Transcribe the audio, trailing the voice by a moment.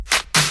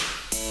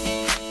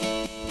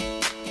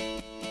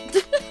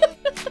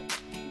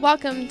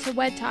Welcome to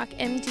Wed Talk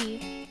MT.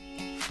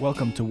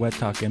 Welcome to Wed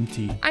Talk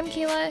MT. I'm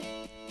Kayla,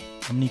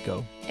 I'm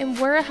Nico. and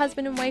we're a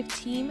husband and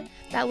wife team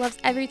that loves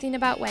everything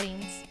about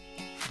weddings.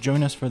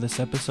 Join us for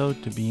this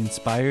episode to be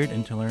inspired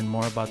and to learn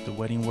more about the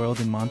wedding world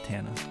in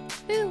Montana.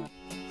 Woo!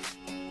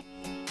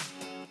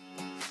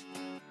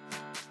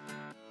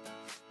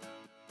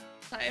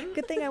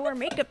 Good thing I wore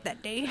makeup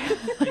that day.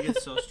 I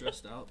get so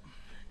stressed out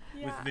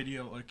with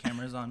video or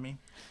cameras on me.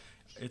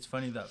 It's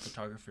funny that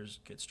photographers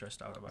get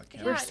stressed out about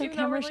cameras. We're so even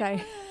though camera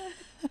shy.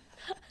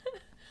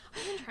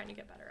 I've been trying to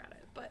get better at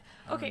it, but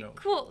I don't okay, know.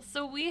 cool.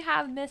 So we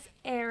have Miss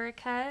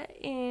Erica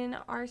in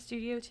our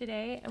studio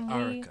today, and we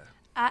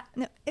Arica.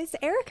 No, it's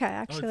Erica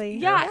actually.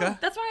 Yeah. yeah, Erica?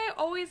 that's why I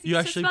always You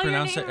used to actually spell your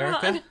pronounce it name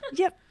Erica? wrong.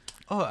 Yep.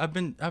 Oh,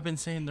 I've been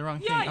saying the wrong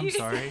thing. Yeah, I'm you-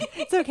 sorry.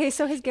 It's okay.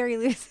 So has Gary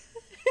Lewis.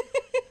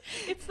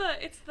 It's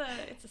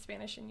the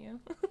Spanish in you.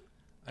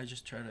 I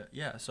just try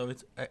to So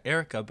it's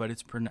Erica, but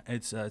it's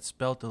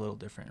spelled a little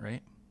different,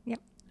 right? Yep.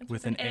 It's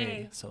With with an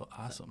A. So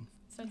awesome.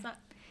 So it's not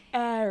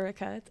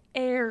Erica, it's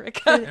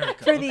Erica.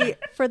 Erica. For okay.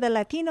 for the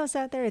Latinos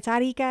out there, it's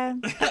Arica.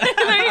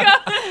 There you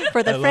go.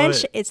 For the I love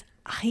French, it. it's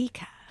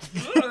Arica.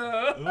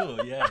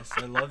 Oh yes,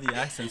 I love the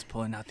accents.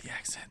 Pulling out the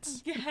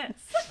accents. Yes.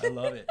 I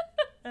love it.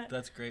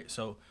 That's great.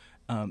 So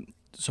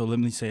let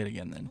me say it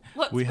again then.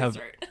 We have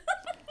start.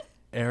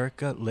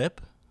 Erica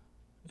Lip.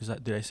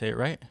 Did I say it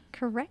right?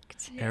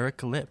 Correct.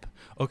 Erica Lip.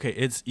 Okay,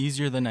 it's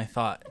easier than I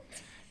thought,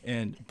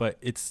 but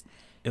it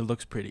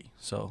looks pretty.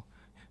 So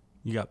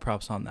you got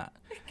props on that.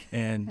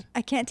 And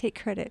I can't take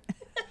credit.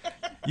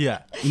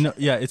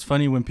 it's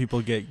funny when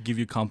people give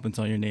you compliments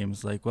on your name.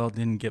 It's like, well,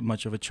 didn't get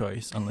much of a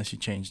choice unless you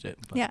changed it.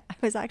 But Yeah, I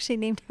was actually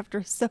named after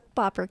a soap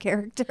opera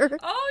character.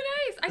 Oh,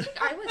 nice. I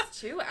think I was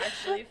too,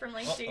 actually, from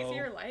like Days of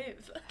Your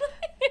Life.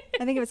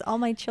 I think it was all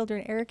my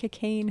children, Erica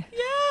Kane. Yeah.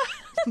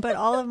 But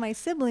all of my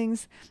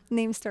siblings'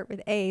 names start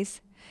with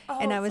A's.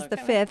 And I was the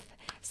fifth.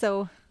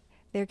 So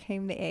there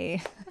came the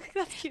A.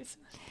 That's cute.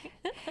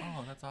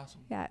 Oh, that's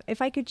awesome. Yeah.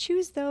 If I could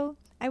choose, though,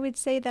 I would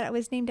say that I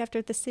was named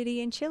after the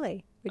city in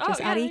Chile, which is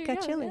there you Arica,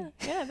 go. Chile.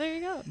 Yeah, there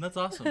you go. That's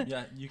awesome.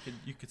 Yeah, you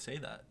could say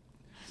that.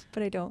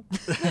 But I don't.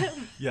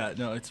 Yeah,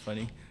 no, it's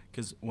funny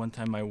because one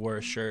time I wore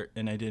a shirt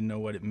and I didn't know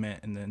what it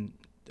meant, and then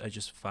I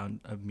just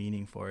found a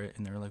meaning for it,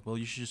 and they were like, "Well,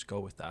 you should just go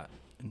with that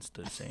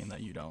instead of saying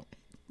that you don't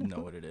know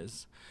what it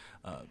is."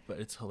 But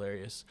it's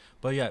hilarious.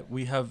 But yeah,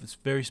 we have this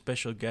very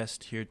special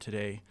guest here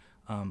today,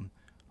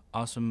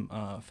 awesome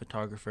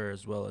photographer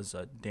as well as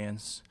a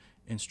dance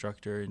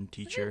instructor and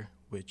teacher,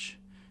 which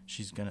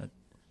she's gonna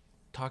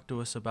talk to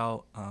us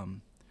about.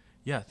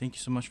 Thank you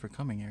so much for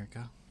coming,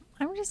 Erica.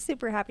 I'm just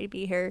super happy to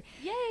be here.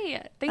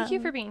 Yay. Thank you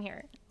for being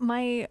here.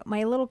 My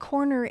little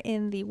corner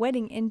in the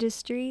wedding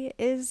industry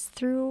is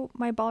through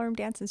my ballroom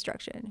dance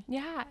instruction.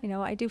 Yeah. You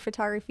know, I do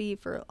photography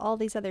for all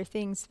these other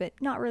things, but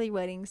not really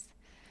weddings.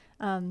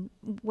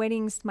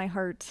 Weddings, my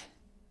heart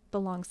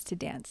belongs to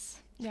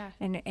dance Yeah.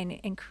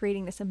 and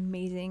creating this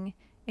amazing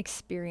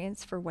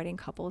experience for wedding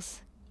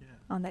couples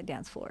on that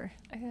dance floor.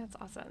 I think that's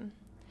awesome.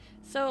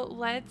 So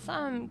let's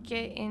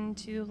get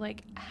into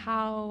like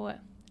how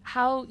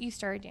you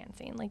started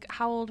dancing. Like,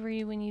 how old were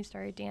you when you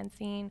started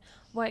dancing?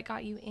 What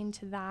got you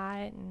into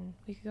that? And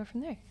we could go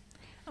from there.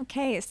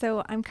 Okay,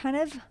 so I'm kind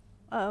of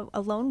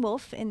a lone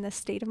wolf in the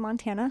state of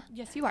Montana.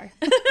 Yes, you are.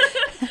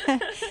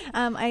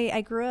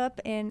 I grew up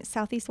in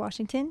Southeast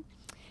Washington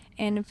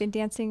and have been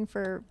dancing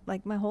for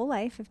like my whole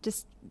life.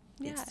 It's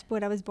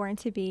what I was born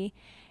to be.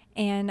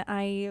 And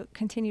I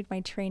continued my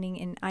training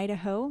in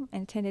Idaho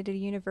and attended a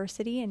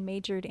university and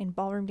majored in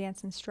ballroom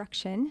dance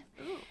instruction.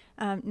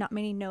 Not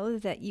many know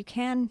that you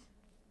can,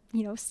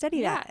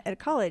 study that at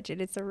college,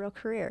 and it's a real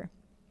career.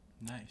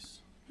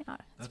 Nice. Yeah,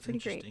 it's That's pretty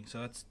interesting. great. So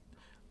that's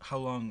how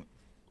long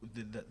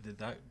did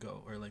that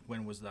go, or like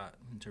when was that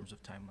in terms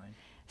of timeline?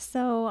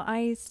 So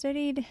I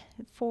studied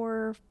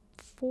for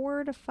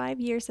 4 to 5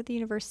 years at the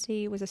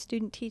university, was a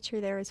student teacher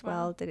there as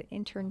well, did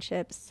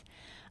internships.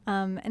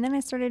 And then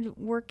I started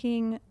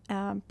working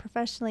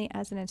professionally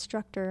as an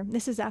instructor.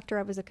 This is after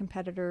I was a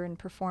competitor and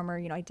performer.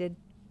 I did,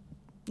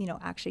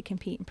 actually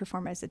compete and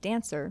perform as a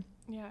dancer.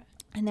 Yeah.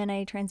 And then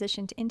I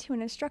transitioned into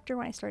an instructor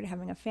when I started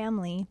having a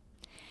family.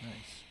 Nice.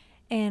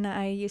 And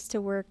I used to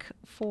work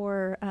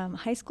for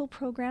high school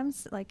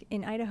programs. Like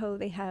in Idaho,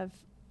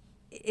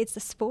 it's a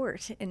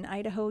sport. In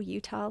Idaho,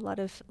 Utah, a lot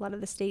of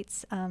the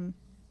states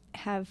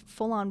have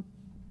full-on,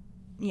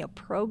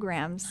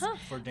 programs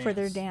for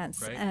their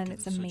dance, right? and 'Cause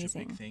it's such a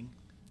amazing. big thing.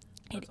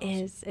 It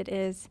That's awesome.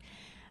 is.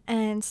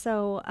 And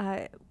so,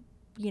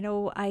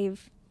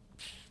 I've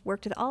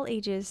worked with all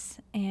ages,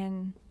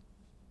 and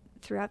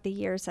throughout the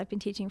years, I've been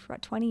teaching for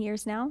about 20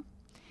 years now.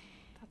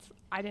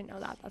 I didn't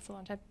know that. That's a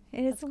long time.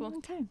 It is That's a cool.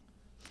 long time.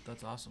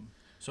 That's awesome.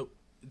 So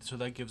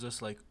that gives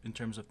us, like, in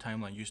terms of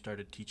timeline, you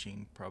started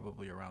teaching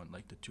probably around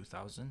like the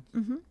 2000s.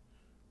 Mm-hmm.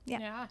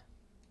 Yeah.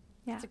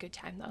 Yeah. It's a good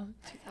time though.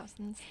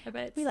 2000s. I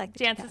bet We like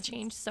the dance has 2000s.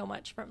 changed so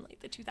much from like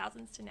the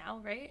 2000s to now,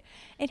 right?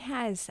 It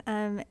has.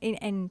 And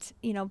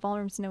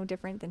ballroom's no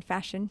different than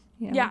fashion.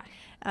 Yeah.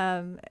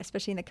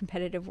 Especially in the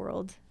competitive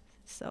world.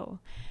 So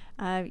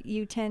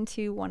you tend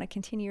to want to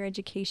continue your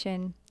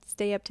education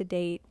stay up to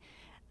date.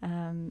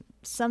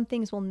 Some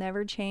things will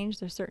never change.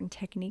 There's certain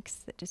techniques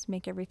that just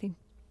make everything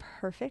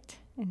perfect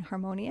and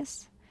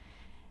harmonious.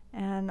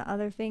 And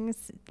other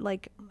things,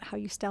 like how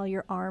you style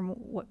your arm,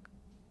 what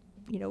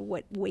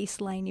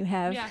waistline you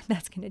have,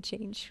 that's going to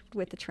change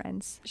with the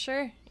trends.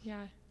 Sure.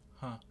 Yeah.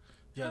 Huh.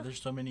 Yeah,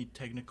 there's so many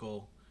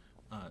technical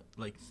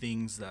like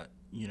things that,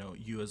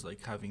 you as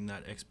like having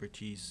that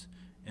expertise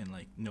and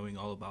like knowing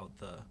all about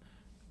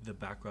the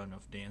background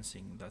of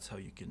dancing, that's how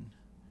you can,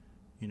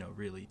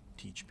 really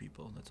teach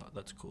people.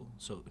 That's cool.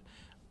 So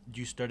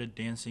you started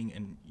dancing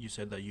and you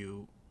said that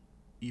you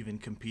even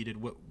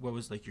competed. What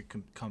was like your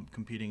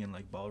competing in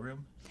like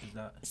ballroom? Is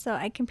that? So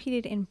I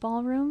competed in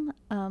ballroom,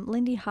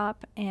 Lindy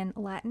Hop, and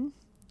Latin.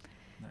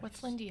 Nice.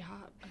 What's Lindy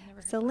Hop? I've never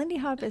heard So that. Lindy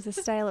Hop is a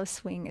style of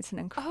swing. It's an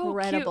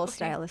incredible Okay.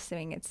 style of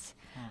swing. It's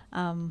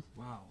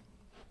Wow.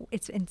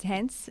 it's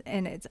intense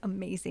and it's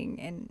amazing,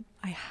 and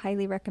I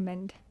highly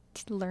recommend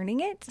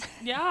learning it.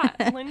 Yeah,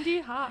 Lindy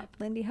Hop.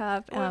 Lindy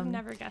Hop. I would have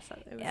never guessed that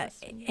it was Yeah, a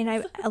swing and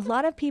dance. a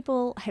lot of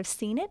people have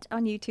seen it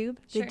on YouTube.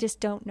 Sure. They just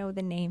don't know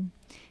the name,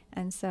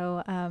 and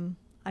so I'm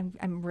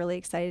really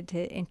excited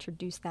to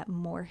introduce that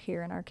more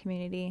here in our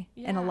community,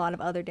 and a Yeah. lot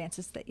of other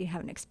dances that you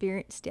haven't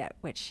experienced yet.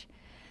 Which,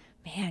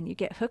 man, you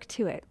get hooked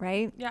to it,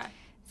 right? Yeah.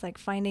 It's like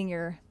finding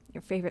your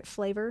favorite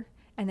flavor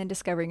and then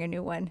discovering a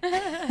new one.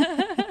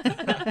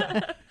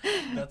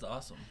 That's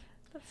awesome.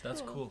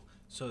 That's cool. cool.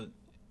 So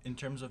in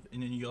terms of,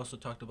 and then you also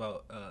talked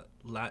about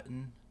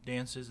Latin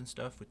dances and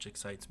stuff, which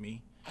excites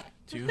me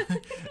too,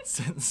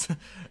 since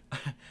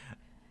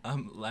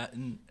I'm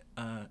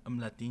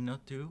Latino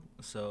too.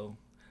 So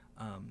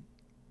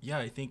yeah,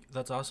 I think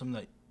that's awesome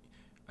that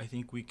I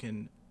think we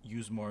can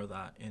use more of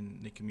that in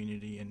the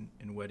community and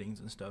in weddings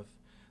and stuff.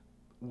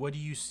 What do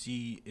you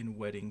see in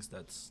weddings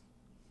that's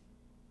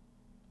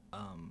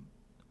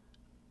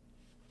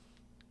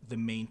the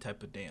main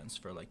type of dance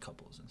for like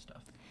couples and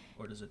stuff,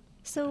 or does it?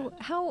 So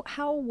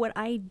how what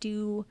I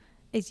do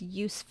is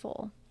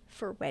useful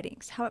for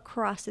weddings, how it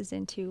crosses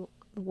into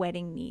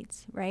wedding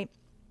needs, right?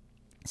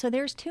 So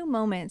there's two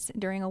moments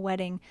during a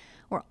wedding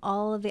where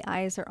all of the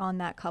eyes are on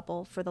that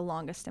couple for the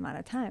longest amount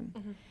of time.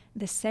 Mm-hmm.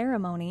 The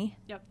ceremony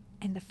Yep.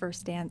 and the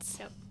first dance.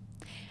 Yep.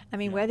 I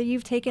mean, Yeah, whether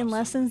you've taken absolutely.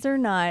 lessons or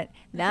not,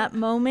 that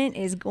moment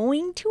is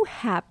going to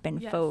happen,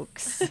 Yes.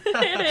 folks. It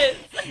is.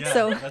 Yeah,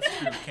 So that's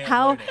true. Can't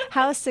how avoid it.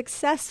 how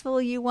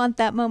successful you want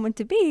that moment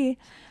to be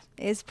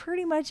is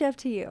pretty much up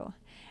to you.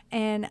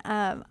 And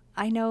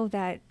I know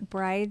that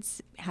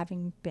brides,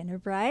 having been a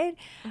bride,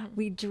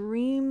 we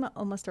dream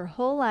almost our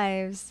whole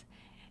lives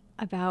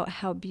about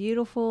how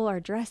beautiful our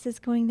dress is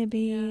going to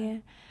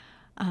be,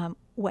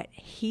 what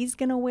he's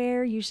going to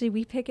wear. Usually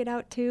we pick it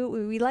out too.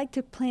 We like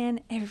to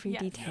plan every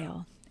Yes.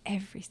 detail,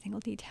 every single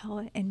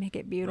detail, and make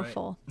it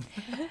beautiful.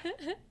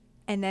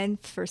 And then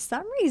for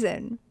some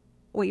reason,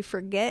 we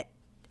forget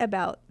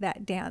about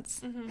that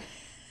dance. Mm-hmm.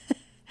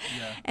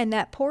 Yeah. And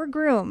that poor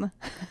groom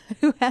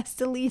who has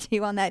to lead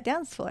you on that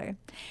dance floor.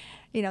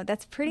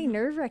 That's pretty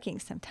nerve-wracking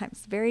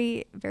sometimes.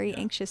 Very, very Yeah.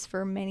 anxious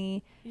for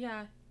many,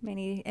 Yeah.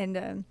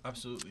 and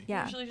Absolutely.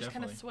 Yeah. Usually just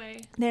kind of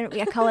Definitely. sway.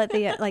 then I call it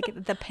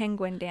the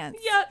penguin dance.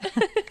 Yep.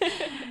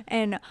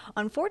 And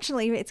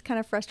unfortunately, it's kind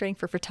of frustrating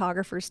for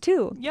photographers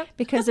too. Yep.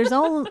 Because there's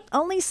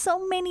only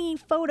so many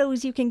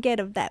photos you can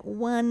get of that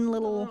one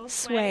little Little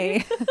sway.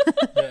 sway.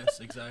 Yes,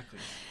 exactly.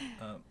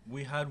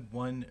 We had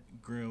one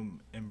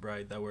groom and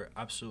bride that were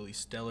absolutely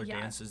stellar Yeah.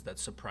 dances that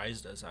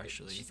surprised us.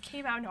 Actually, Just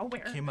came out of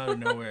nowhere. came out of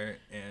nowhere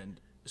and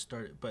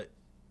started, but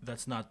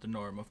that's not the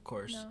norm, of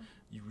course. No.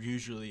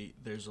 Usually,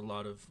 there's a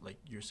lot of, like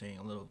you're saying,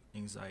 a little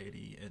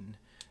anxiety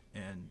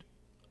and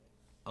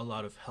a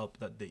lot of help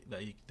that they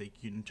get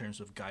in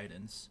terms of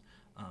guidance.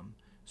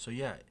 So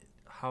yeah,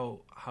 how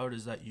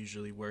does that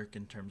usually work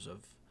in terms of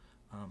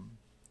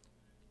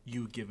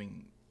you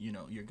giving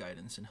your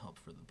guidance and help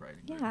for the bride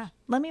and Yeah. grooms?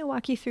 Let me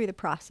walk you through the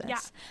process. Yeah.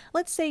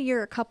 Let's say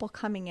you're a couple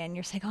coming in.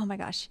 You're saying, oh my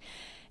gosh,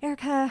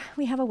 Erica,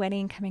 we have a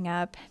wedding coming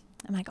up.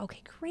 I'm like,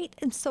 okay, great.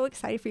 I'm so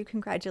excited for you.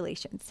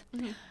 Congratulations.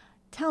 Mm-hmm.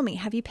 Tell me,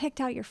 have you picked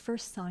out your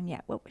first song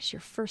yet? What was your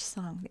first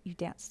song that you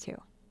danced to?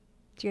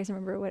 Do you guys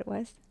remember what it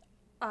was?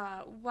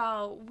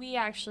 Well,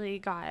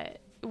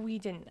 we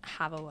didn't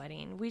have a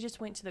wedding. We just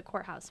went to the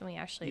courthouse and we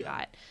actually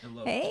Yeah.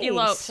 got Hey,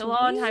 eloped a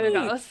long time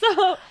ago. sweet.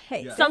 So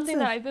Hey, Yeah. something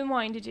that's that I've been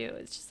wanting to do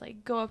is just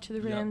like go up to the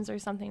Yeah. rims or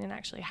something and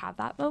actually have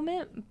that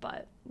moment.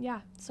 But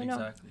yeah, so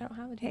Exactly. no, I don't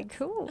have a Hey, dance.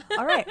 cool.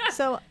 All right.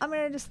 So I'm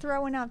going to just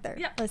throw one out there.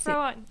 Yeah, Let's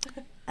throw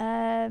see.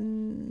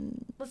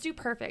 on. Let's do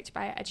 "Perfect"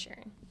 by Ed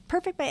Sheeran.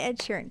 Perfect by Ed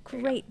Sheeran. There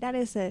you go. Great. That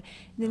is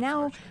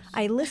now our choice.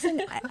 I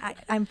listen.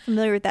 I'm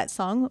familiar with that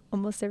song.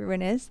 Almost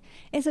everyone is.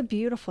 It's a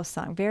beautiful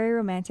song, very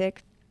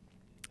romantic.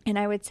 And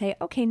I would say,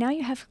 okay, now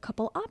you have a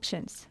couple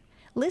options.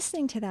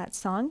 Listening to that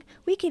song,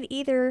 we could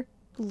either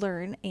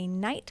learn a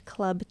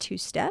nightclub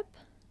two-step,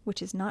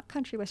 which is not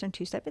country western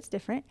two-step, it's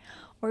different,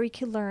 or we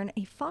could learn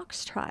a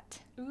foxtrot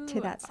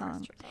to that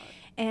song.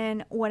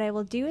 And what I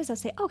will do is I'll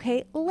say,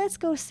 okay, let's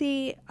go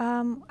see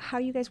how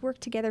you guys work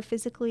together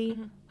physically,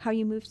 how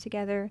you move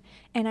together.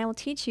 And I will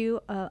teach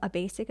you a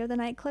basic of the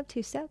nightclub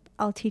two-step.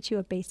 I'll teach you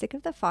a basic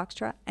of the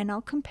foxtrot, and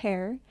I'll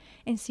compare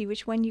and see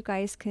which one you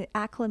guys can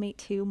acclimate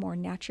to more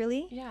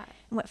naturally. Yeah.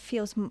 And what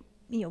feels,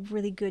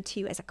 really good to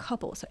you as a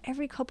couple. So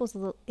every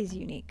couple is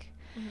unique.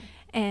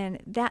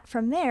 And that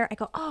from there, I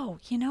go, oh,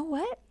 you know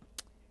what?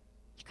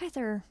 You guys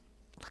are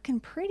looking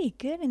pretty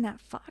good in that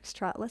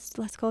foxtrot.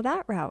 Let's go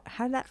that route.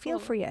 How did that feel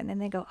for you? And then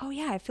they go, oh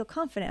yeah, I feel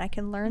confident. I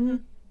can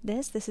learn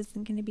this. This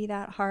isn't going to be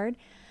that hard.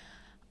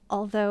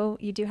 Although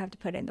you do have to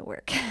put in the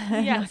work.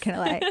 I'm not going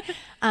to lie.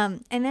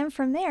 And then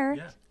from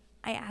there,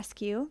 I ask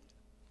you,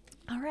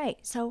 all right,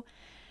 so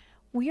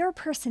your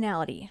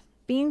personality,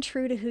 being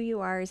true to who you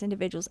are as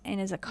individuals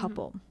and as a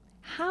couple,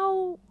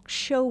 how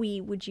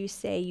showy would you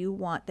say you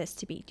want this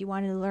to be? Do you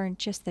want to learn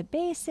just the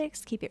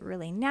basics, keep it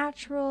really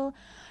natural?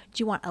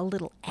 Do you want a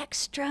little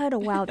extra to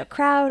wow the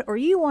crowd? Or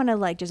you want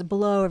to just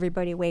blow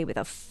everybody away with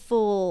a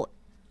full,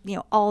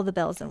 all the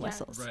bells and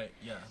whistles? Right,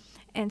 yeah.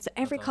 And so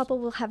every couple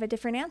will have a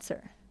different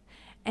answer.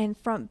 And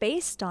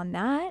based on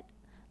that,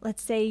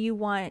 let's say you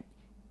want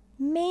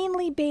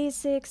mainly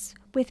basics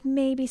with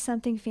maybe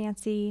something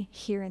fancy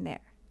here and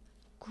there.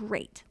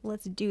 Great,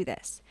 let's do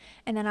this.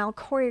 And then I'll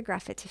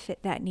choreograph it to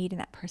fit that need and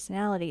that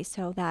personality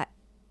so that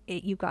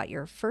you've got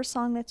your first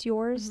song that's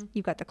yours,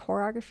 you've got the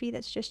choreography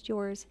that's just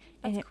yours,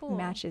 and it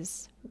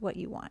matches what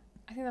you want.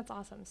 I think that's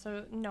awesome.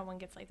 So no one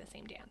gets the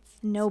same dance.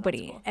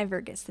 Nobody ever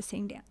gets the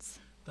same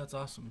dance. That's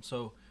awesome.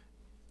 So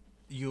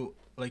you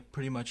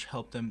pretty much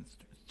help them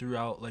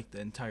throughout the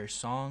entire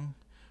song,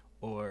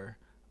 or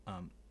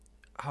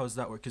how does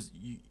that work? Because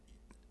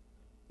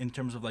in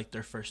terms of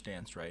their first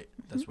dance, right?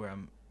 That's where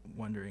I'm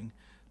wondering,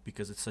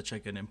 because it's such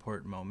an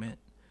important moment.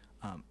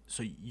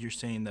 So you're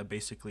saying that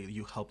basically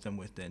you help them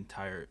with the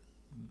entire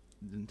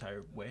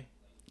way?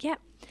 Yeah.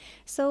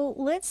 So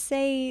let's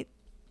say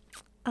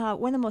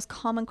one of the most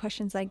common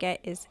questions I get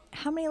is,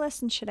 how many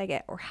lessons should I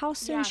get? Or how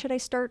soon should I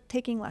start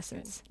taking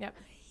lessons? Good. Yep.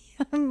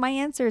 My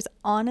answer is,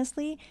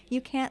 honestly,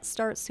 you can't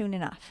start soon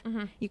enough.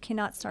 You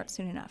cannot start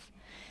soon enough.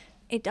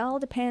 It all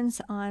depends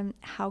on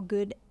how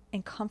good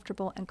and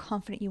comfortable and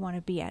confident you want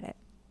to be at it.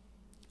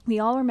 We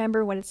all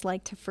remember what it's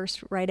like to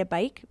first ride a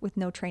bike with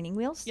no training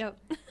wheels. Yep.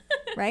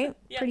 Right?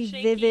 Yeah, pretty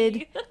shaky.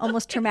 vivid,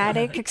 almost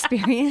traumatic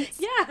experience.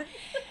 Yeah.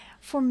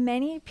 For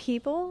many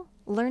people,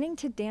 learning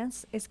to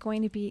dance is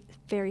going to be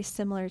very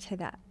similar to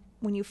that.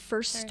 When you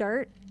first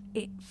start,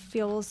 it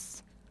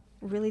feels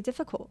really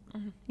difficult,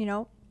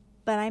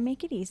 but I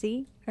make it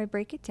easy. I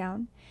break it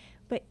down.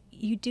 But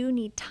you do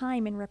need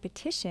time and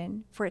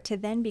repetition for it to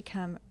then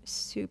become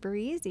super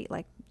easy,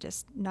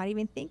 just not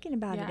even thinking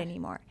about it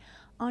anymore.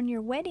 On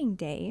your wedding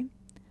day,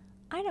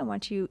 I don't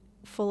want you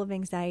full of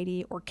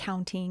anxiety or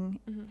counting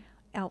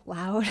out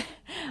loud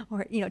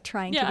or,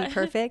 trying to be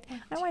perfect.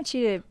 I want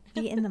you to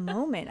be in the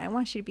moment. I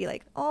want you to be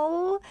like,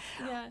 oh,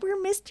 we're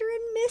Mr.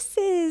 and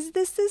Mrs.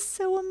 This is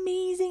so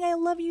amazing. I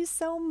love you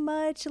so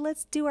much.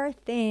 Let's do our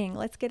thing.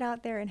 Let's get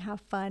out there and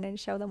have fun and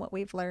show them what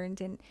we've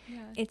learned. And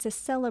it's a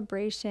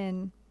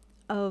celebration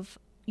of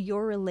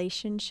your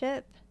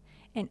relationship,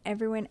 and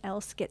everyone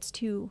else gets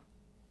to,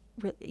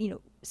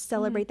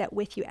 celebrate that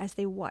with you as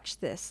they watch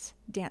this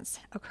dance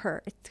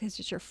occur. It's because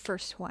it's your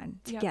first one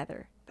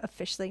together,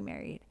 officially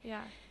married.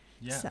 Yeah.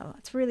 So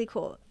it's really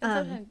cool.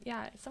 Sometimes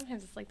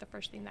it's the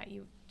first thing that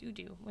you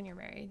do when you're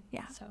married.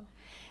 Yeah.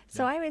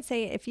 So I would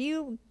say, if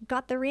you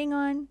got the ring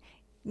on,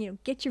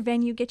 get your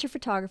venue, get your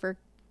photographer,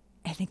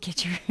 and then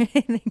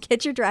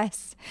get your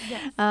dress.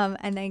 Yes.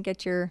 And then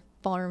get your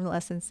ballroom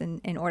lessons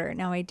in order.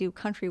 Now I do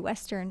country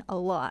western a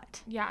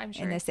lot. Yeah, I'm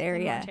sure. In this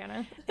area.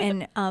 In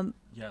Montana. And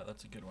yeah,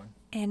 that's a good one.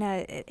 And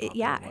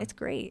it's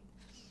great.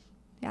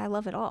 Yeah, I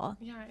love it all.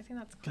 Yeah, I think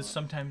that's cool. Because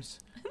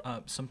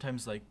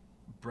sometimes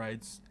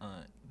brides,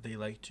 they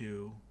like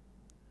to,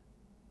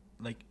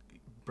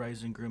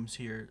 brides and grooms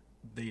here,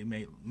 they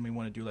may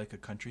want to do a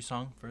country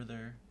song for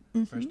their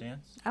first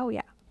dance. Oh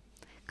yeah,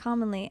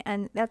 commonly,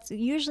 and that's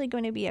usually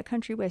going to be a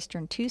country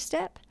western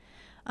two-step,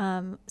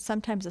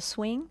 sometimes a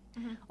swing,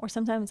 or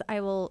sometimes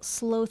I will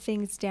slow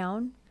things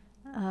down,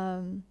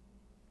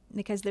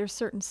 because there's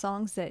certain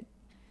songs that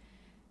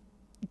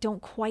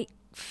don't quite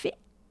fit.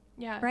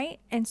 Yeah. Right?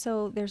 And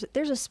so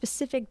there's a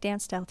specific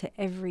dance style to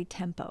every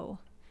tempo,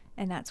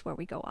 and that's where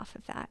we go off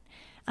of that.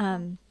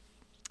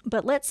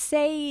 But let's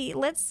say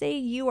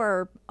you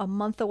are a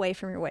month away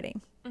from your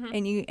wedding,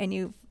 and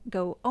you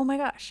go, oh my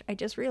gosh, I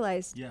just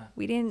realized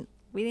we didn't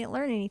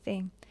learn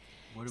anything.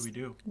 What do we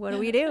do? What do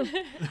we do?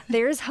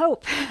 There's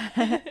hope.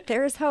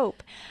 There's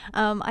hope.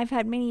 I've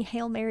had many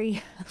Hail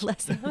Mary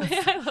lessons. I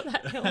love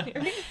that Hail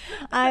Mary.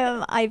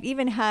 I've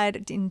even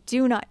had, and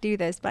do not do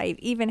this, but I've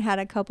even had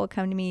a couple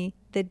come to me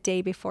the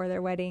day before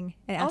their wedding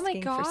and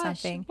asking for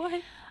something.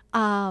 What?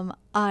 I'm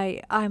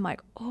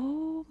like,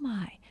 oh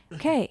my.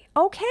 Okay.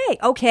 Let's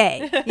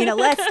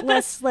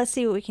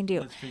see what we can do.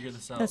 Let's figure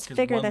this out. Let's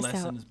figure this out.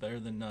 One lesson is better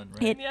than none,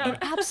 right? It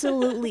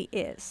absolutely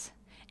is.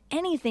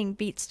 anything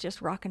beats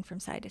just rocking from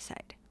side to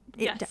side.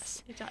 It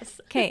does. It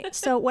does. Okay,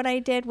 so what I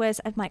did was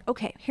I'm like,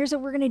 okay, here's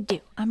what we're going to do.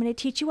 I'm going to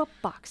teach you a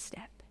box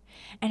step.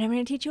 And I'm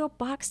going to teach you a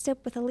box step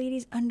with a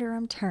lady's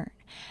underarm turn.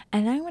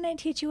 And then I'm going to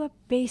teach you a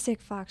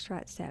basic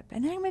foxtrot step.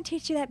 And then I'm going to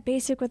teach you that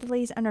basic with the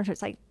lady's underarm turn.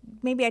 It's like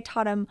maybe I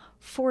taught them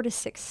 4 to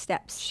 6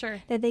 steps.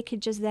 Sure. That they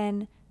could just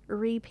then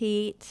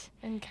repeat.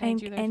 And kind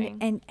of do their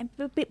thing.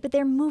 But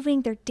they're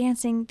moving, they're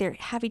dancing, they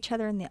have each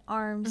other in the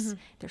arms,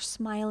 they're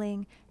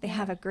smiling, they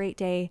have a great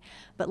day.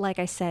 But like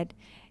I said,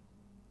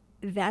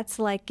 that's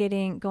like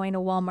going to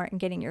Walmart and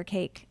getting your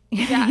cake.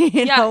 Yeah,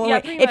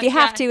 if you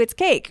have to, it's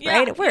cake,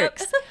 right? It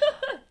works.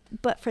 Yep.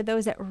 But for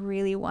those that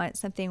really want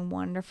something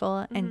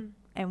wonderful and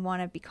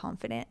want to be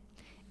confident,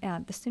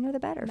 the sooner the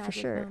better. Magic for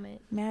sure.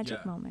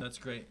 Moment. Moment. That's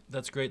great.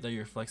 That's great that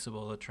you're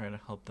flexible to try to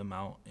help them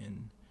out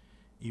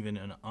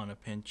on a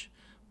pinch.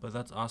 But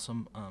that's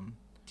awesome.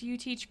 Do you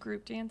teach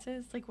group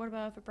dances? Like, what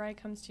about if a bride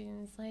comes to you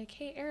and is like,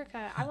 hey,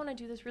 Erica, I want to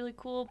do this really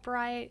cool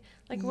dance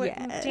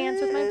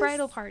with my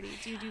bridal party.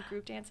 Do you do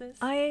group dances?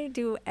 I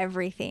do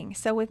everything.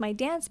 So with my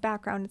dance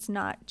background, it's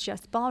not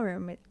just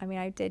ballroom.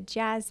 I did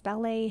jazz,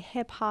 ballet,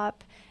 hip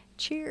hop,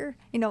 cheer,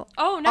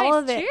 Oh, nice. all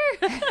of it.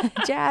 Cheer.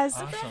 Jazz.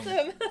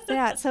 Awesome.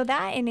 Yeah, so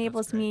that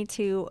enables me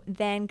to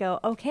then go,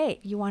 okay,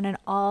 you want an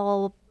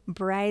all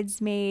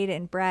bridesmaid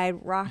and bride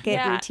rocket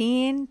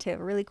routine to a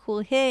really cool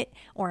hit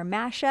or a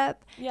mashup.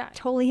 Yeah.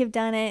 Totally have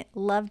done it.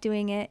 Love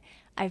doing it.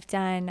 I've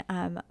done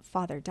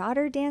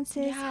father-daughter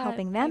dances,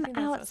 helping them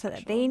out so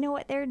that they know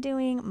what they're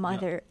doing.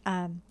 Mother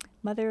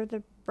of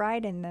the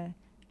bride and the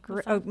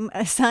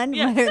son,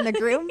 mother and the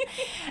groom.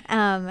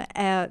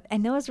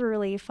 And those were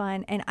really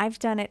fun. And I've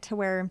done it to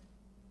where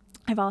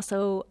I've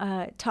also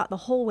taught the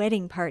whole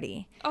wedding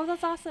party. Oh,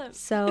 that's awesome.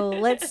 So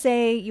let's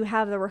say you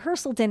have the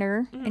rehearsal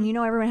dinner and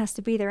everyone has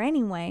to be there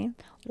anyway.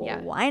 Well,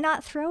 why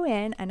not throw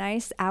in a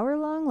nice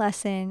hour-long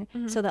lesson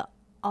so that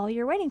all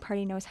your wedding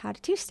party knows how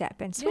to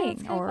two-step and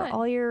swing, or fun.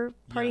 all your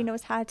party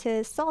knows how to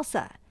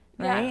salsa,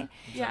 right?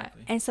 Yeah.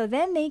 Exactly. And so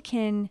then they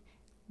can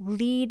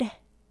lead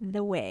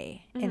the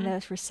way in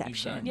those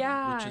receptions. Exactly.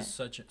 Yeah. Which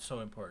is so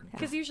important.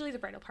 Because usually the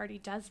bridal party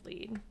does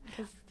lead,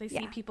 because they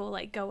see people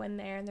like go in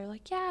there and they're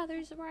like, yeah,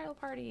 there's a bridal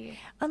party.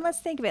 And let's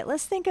think of it.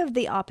 Let's think of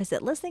the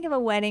opposite. Let's think of a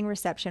wedding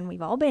reception.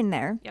 We've all been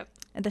there. Yep.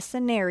 And the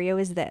scenario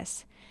is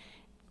this.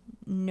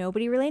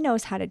 Nobody really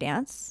knows how to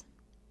dance.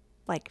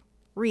 Like,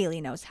 really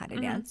knows how to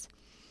dance.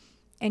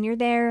 And you're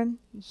there.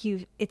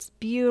 It's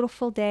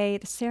beautiful day.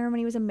 The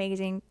ceremony was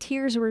amazing.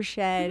 Tears were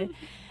shed.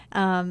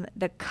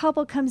 The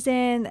couple comes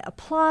in. The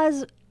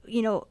applause,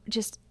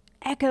 just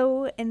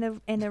echo in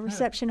the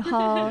reception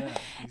hall.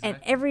 And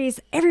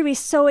everybody's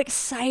so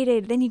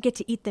excited. Then you get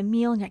to eat the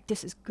meal and you're like,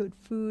 this is good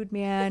food,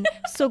 man.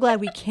 So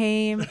glad we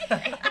came.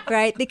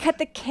 Right? They cut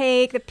the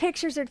cake, the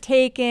pictures are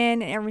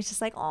taken, and everyone's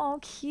just like, oh,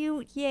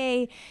 cute,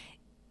 yay.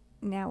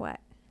 Now what?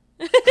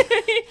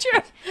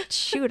 True.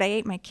 Shoot, I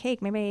ate my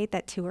cake. Maybe I ate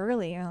that too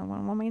early. What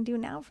am I going to do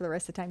now for the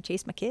rest of the time?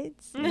 Chase my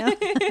kids?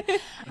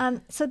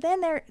 So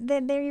then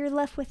you're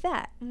left with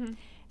that.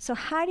 So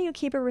how do you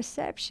keep a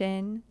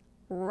reception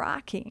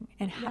rocking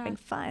and having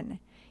fun?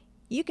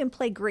 You can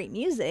play great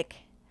music,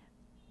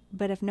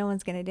 but if no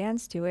one's going to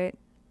dance to it,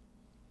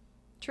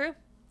 True.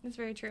 That's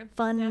very true.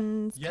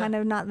 fun's kind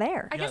of not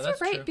there. I guess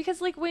that's you're right, true.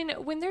 because like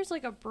when there's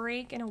like a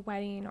break in a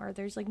wedding, or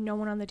there's like no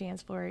one on the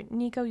dance floor,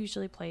 Nico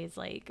usually plays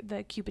like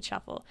the Cupid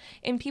Shuffle,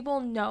 and people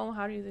know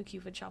how to do the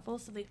Cupid Shuffle,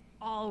 so they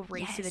all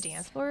race to the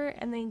dance floor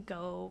and then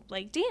go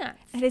like dance.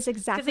 That is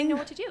exactly, they know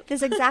what to do.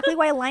 That's exactly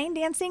why line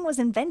dancing was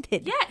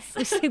invented. Yes.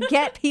 Was to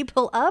get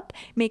people up,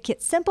 make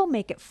it simple,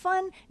 make it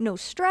fun, no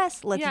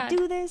stress. Let's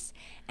do this,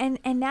 and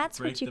that's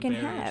Break what you the can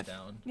barriers have.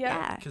 down.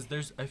 Yeah.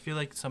 Because I feel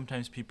like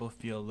sometimes people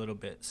feel a little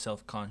bit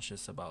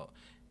self-conscious about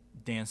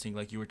dancing.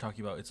 Like you were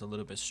talking about, it's a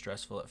little bit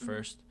stressful at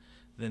first.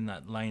 Then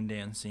that line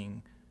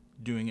dancing,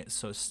 doing it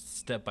so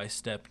step by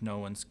step, no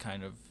one's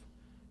kind of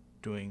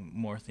doing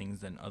more things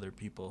than other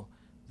people.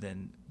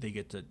 Then they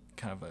get to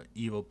kind of an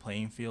evil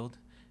playing field,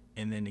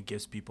 and then it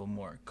gives people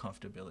more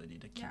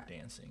comfortability to keep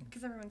dancing.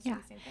 Because everyone's doing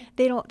the same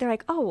thing. They're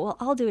like, oh well,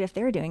 I'll do it if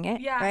they're doing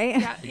it, right?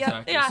 Exactly.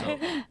 Yeah. So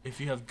if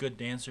you have good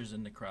dancers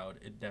in the crowd,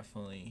 it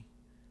definitely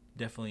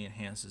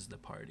enhances the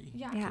party.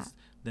 Yeah. 'Cause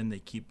then they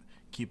keep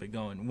it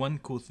going. One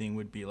cool thing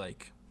would be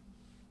like,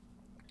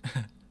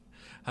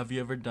 have you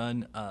ever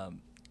done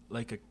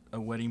like a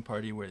wedding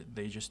party where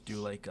they just do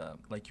like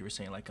you were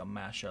saying, like a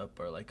mashup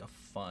or like a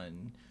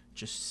fun,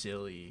 just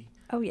silly?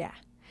 Oh yeah.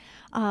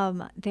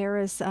 There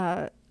was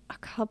a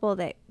couple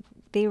that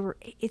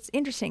it's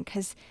interesting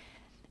because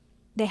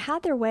they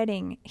had their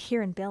wedding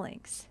here in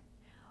Billings,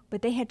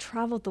 but they had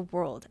traveled the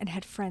world and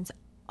had friends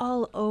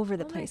all over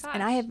the place.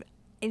 And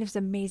it was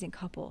an amazing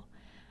couple.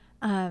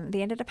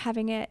 They ended up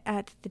having it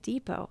at the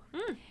Depot,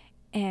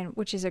 and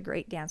which is a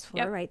great dance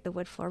floor, right? The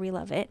wood floor, we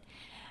love it.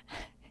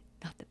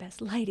 Not the best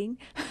lighting.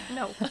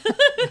 No.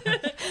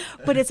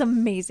 But it's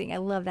amazing. I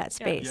love that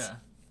space. Yeah.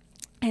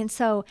 And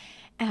so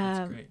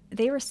great.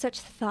 they were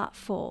such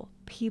thoughtful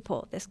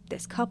people,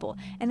 this couple,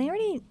 and they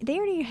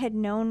already had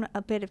known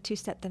a bit of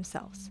two-step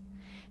themselves.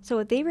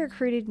 So they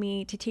recruited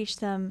me to teach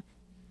them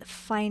the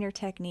finer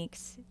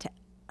techniques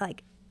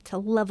to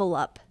level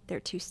up their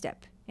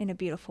two-step in a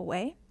beautiful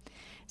way.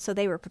 So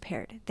they were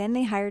prepared. Then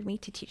they hired me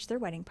to teach their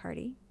wedding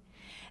party.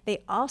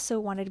 They also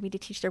wanted me to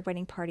teach their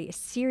wedding party a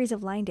series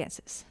of line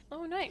dances.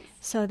 Oh, nice.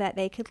 So that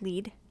they could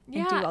lead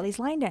and do all these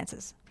line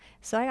dances.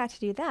 So I got to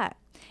do that.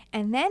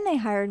 And then they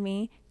hired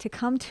me to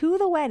come to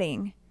the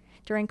wedding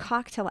during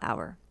cocktail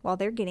hour while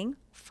they're getting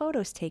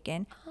photos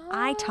taken.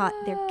 I taught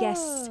their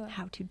guests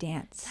how to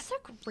dance. That's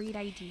a great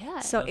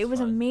idea. So That's it was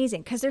fun.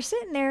 amazing because they're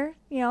sitting there,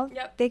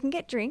 Yep. they can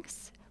get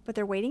drinks, but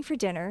they're waiting for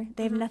dinner.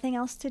 They have nothing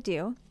else to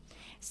do.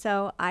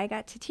 So I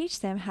got to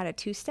teach them how to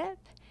two-step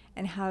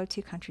and how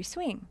to country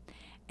swing.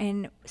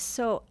 And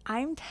so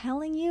I'm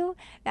telling you,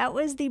 that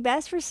was the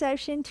best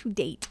reception to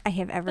date I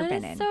have ever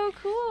been in. So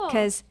cool.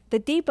 Because the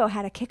depot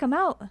had to kick them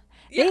out.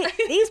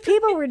 These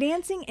people were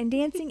dancing and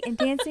dancing and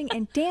dancing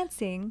and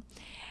dancing.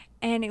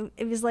 And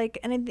it was like,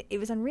 and it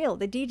was unreal.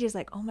 The DJ's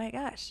like, oh my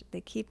gosh,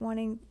 they keep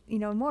wanting,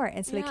 more.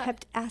 And so they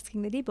kept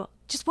asking the depot,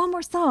 just one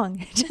more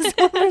song, just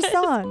one more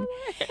song.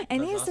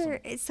 And That's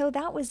awesome. so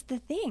that was the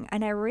thing.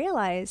 And I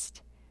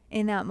realized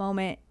in that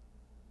moment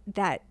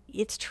that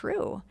it's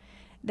true.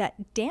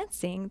 That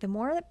dancing, the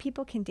more that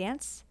people can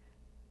dance,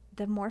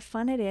 the more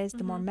fun it is,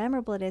 the more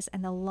memorable it is,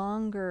 and the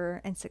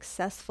longer and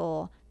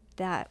successful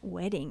that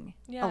wedding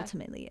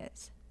ultimately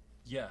is.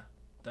 Yeah,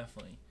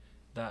 definitely.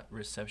 That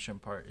reception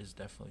part is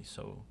definitely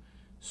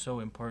so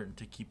important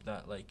to keep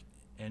that like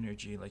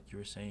energy, like you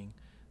were saying.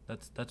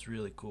 That's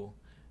really cool.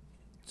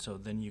 So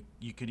then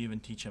you could even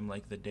teach them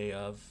like the day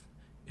of,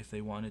 if they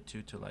wanted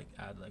to like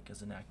add like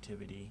as an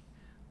activity.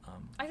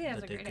 I think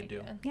that's that a they great could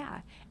idea. do.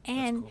 Yeah,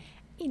 and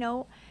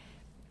cool.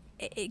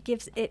 It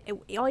gives it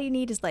all you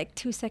need is like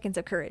 2 seconds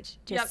of courage.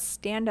 Just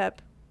stand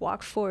up,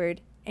 walk forward,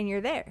 and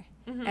you're there.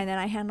 And then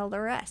I handle the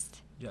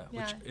rest. Yeah,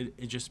 which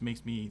it just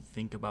makes me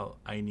think about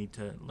I need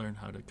to learn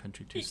how to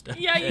country two-step.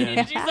 Yeah, you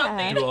need to do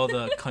something. Do all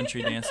the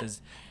country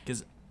dances,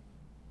 because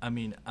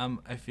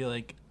I feel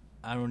like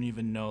I don't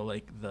even know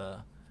like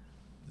the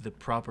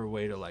proper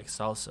way to like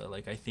salsa.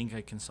 Like I think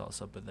I can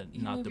salsa, but then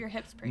You not move the your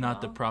hips pretty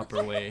not the well.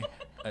 proper way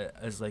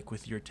as like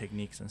with your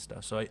techniques and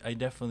stuff. So I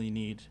definitely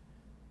need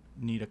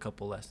a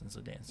couple lessons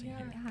of dancing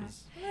here.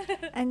 'Cause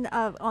And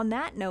on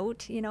that note,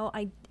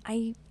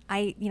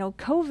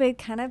 COVID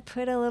kind of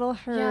put a little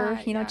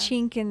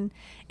chink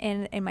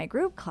in my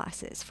group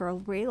classes for a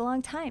really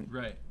long time.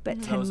 Right. But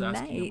I tonight, was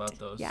asking about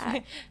those.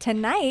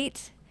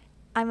 tonight,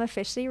 I'm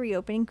officially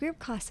reopening group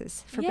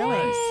classes for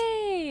Billings.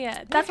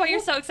 Yay! That's why you're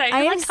so excited.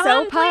 I You're am like, so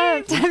 "Come on,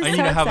 pumped. please." I'm I need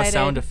so to have a excited.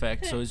 sound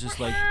effect, so it's just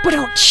like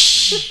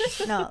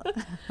No.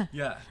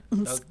 yeah.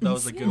 That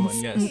was a good one.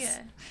 Yes.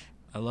 Yeah.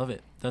 I love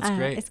it. That's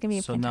great. it's gonna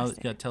be so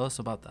fantastic. now, tell us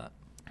about that.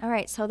 All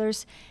right, so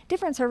there's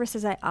different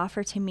services I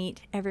offer to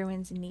meet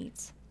everyone's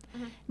needs.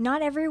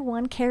 Not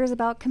everyone cares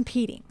about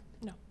competing.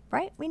 No.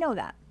 Right? We know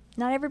that.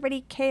 Not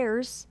everybody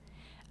cares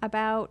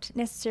about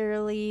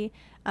necessarily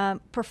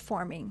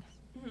performing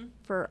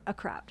for a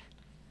crowd.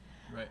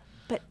 Right.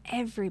 But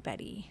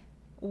everybody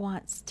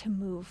wants to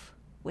move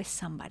with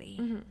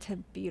somebody to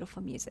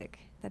beautiful music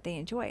that they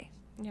enjoy.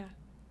 Yeah.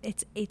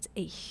 It's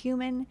a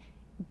human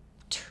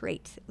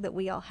trait that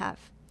we all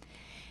have.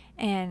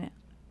 And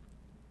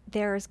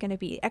there's going to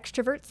be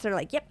extroverts that are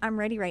like, yep, I'm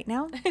ready right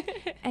now.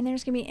 And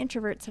there's going to be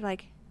introverts that are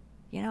like,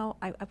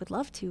 I would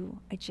love to.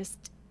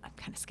 I'm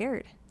kind of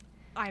scared.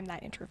 I'm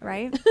that introvert.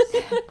 Right?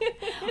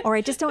 Or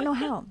I just don't know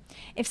how.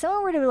 If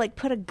someone were to like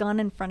put a gun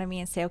in front of me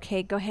and say,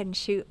 okay, go ahead and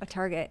shoot a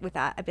target with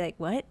that, I'd be like,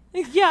 what?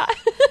 Yeah.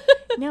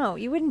 No,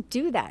 you wouldn't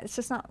do that. It's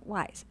just not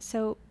wise.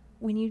 So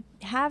when you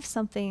have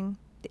something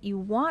that you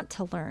want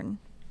to learn,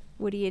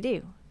 what do?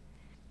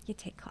 You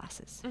take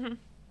classes.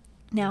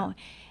 Now,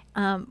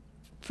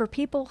 for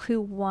people who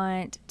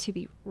want to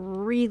be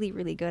really,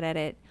 really good at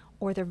it,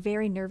 or they're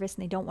very nervous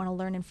and they don't want to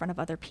learn in front of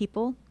other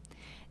people,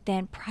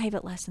 then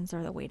private lessons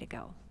are the way to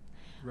go.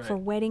 Right. For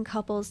wedding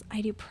couples,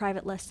 I do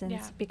private lessons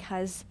Yeah.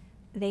 because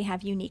they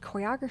have unique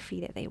choreography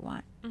that they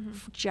want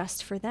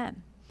just for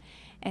them.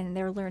 And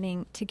they're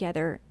learning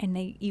together, and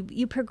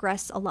you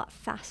progress a lot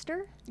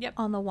faster Yep.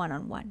 on the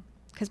one-on-one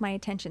because my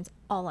attention's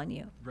all on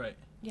you. Right.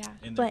 Yeah.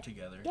 And they're But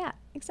together. yeah,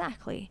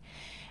 exactly.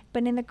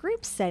 But in the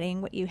group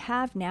setting, what you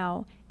have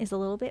now is a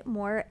little bit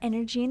more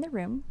energy in the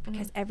room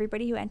because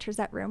everybody who enters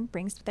that room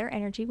brings their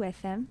energy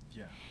with them.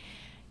 Yeah.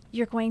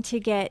 You're going to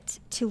get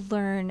to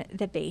learn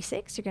the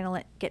basics. You're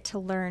going to get to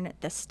learn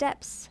the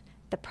steps,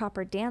 the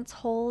proper dance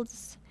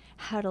holds,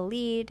 how to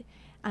lead.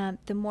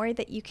 The more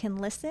that you can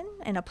listen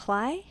and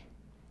apply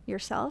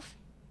yourself,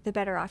 the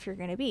better off you're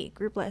going to be.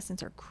 Group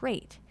lessons are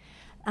great.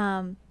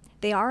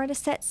 They are at a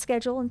set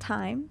schedule and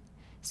time.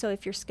 So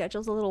if your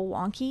schedule's a little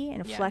wonky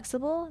and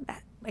flexible,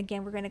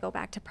 again, we're going to go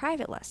back to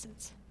private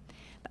lessons.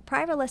 But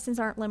private lessons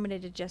aren't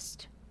limited to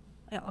just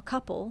a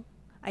couple.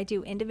 I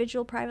do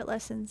individual private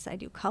lessons. I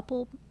do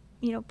couple,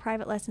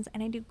 private lessons,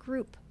 and I do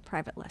group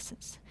private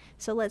lessons.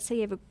 So let's say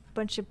you have a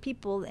bunch of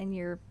people in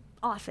your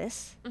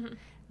office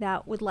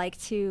that would like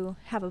to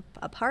have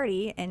a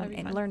party and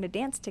fun. learn to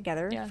dance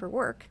together for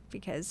work,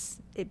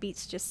 because it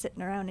beats just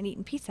sitting around and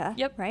eating pizza.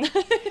 Yep. Right.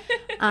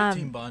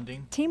 Team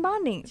bonding. Team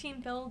bonding.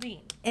 Team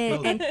building.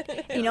 And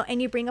you know,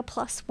 and you bring a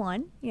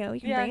 +1. You know,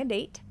 you can bring a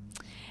date,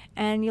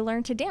 and you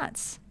learn to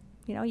dance.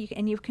 You know,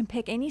 you can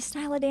pick any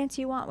style of dance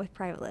you want with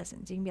private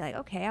lessons. You can be like,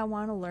 okay, I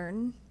want to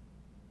learn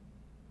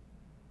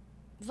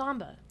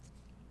Zamba.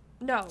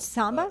 No.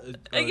 Samba.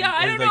 Yeah,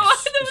 I don't know.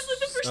 That was like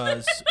the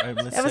first time.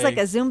 That was like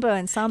a Zumba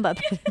and Samba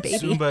baby.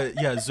 Zumba,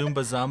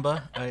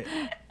 Zumba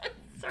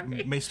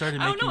Zamba. May started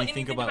I don't making know me think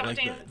anything about about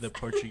like dance. the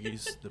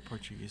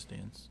Portuguese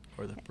dance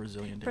or the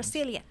Brazilian dance.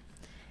 Brazilian.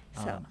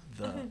 So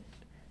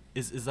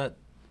Is that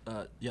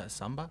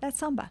samba? that's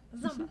Samba.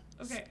 Zamba.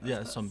 Okay.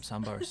 Yeah, some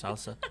samba or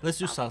salsa. Let's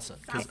do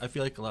salsa because I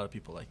feel like a lot of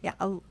people like. Yeah,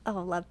 I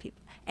love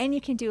people. And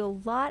you can do a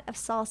lot of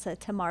salsa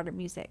to modern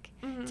music,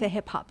 to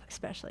hip hop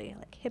especially.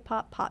 Like hip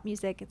hop, pop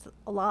music, it's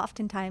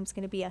oftentimes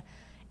going to be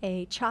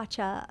a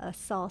cha-cha, a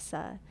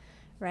salsa,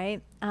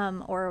 right?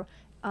 Or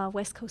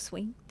West Coast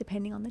swing,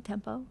 depending on the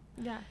tempo.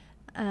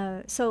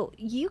 Yeah. So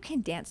you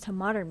can dance to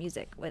modern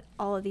music with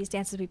all of these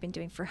dances we've been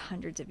doing for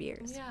hundreds of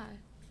years. Yeah.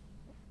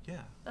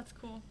 Yeah. That's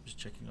cool. Just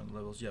checking on the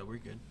levels. Yeah, we're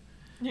good.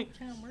 Yeah,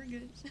 we're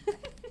good.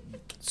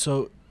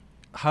 So,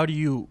 how do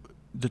you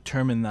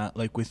determine that,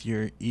 like with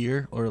your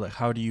ear, or like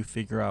how do you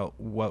figure out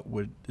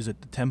is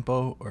it the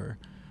tempo, or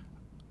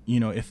you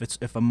know,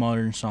 if a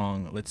modern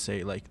song, let's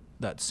say like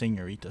that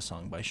Señorita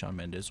song by Shawn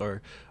Mendes,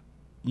 or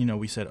you know,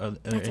 we said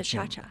That's a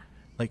cha-cha.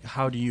 Like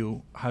how do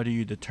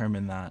you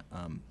determine that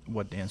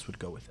what dance would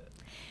go with it?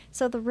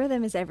 So the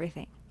rhythm is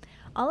everything.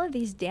 All of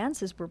these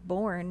dances were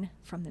born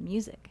from the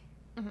music,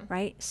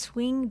 right?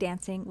 Swing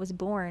dancing was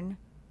born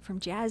from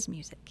jazz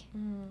music.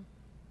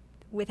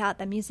 Without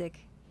the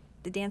music,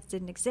 the dance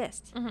didn't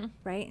exist,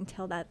 right?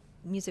 Until that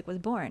music was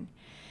born.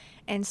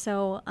 And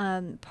so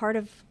part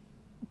of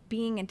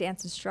being a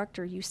dance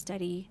instructor, you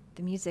study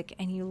the music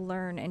and you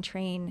learn and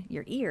train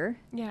your ear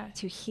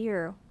to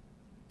hear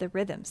the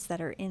rhythms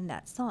that are in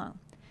that song.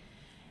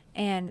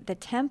 And the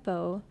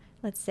tempo,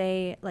 let's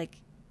say, like,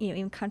 you know,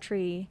 in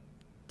country,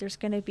 there's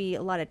going to be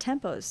a lot of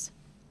tempos.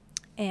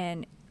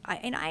 And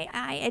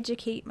I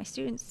educate my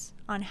students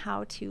on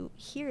how to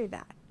hear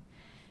that.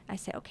 I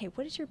say, okay,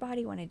 what does your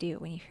body want to do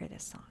when you hear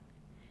this song?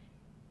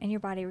 And your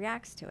body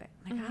reacts to it.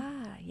 I'm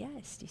like,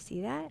 yes, do you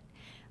see that?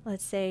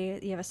 Let's say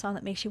you have a song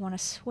that makes you want to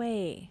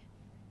sway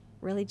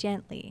really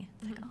gently.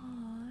 It's like, oh,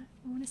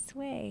 I want to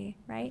sway,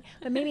 right?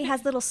 But maybe it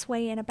has a little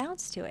sway and a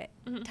bounce to it.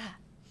 Da,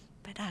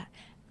 ba, da.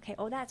 Okay,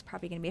 that's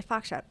probably going to be a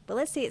foxtrot. But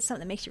let's say it's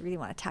something that makes you really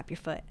want to tap your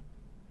foot.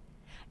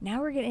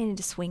 Now we're getting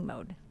into swing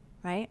mode,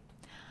 right?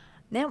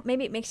 Now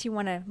maybe it makes you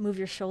want to move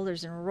your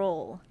shoulders and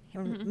roll,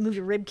 and move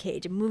your rib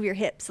cage and move your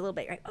hips a little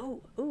bit, right?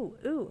 Oh, ooh,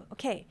 ooh.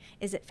 Okay,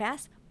 is it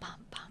fast?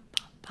 Bum, bum,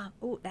 bum,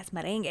 bum. Ooh, that's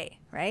merengue,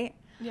 right?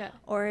 Yeah.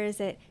 Or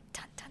is it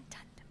dun, dun, dun,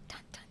 dun,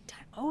 dun, dun.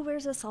 Oh,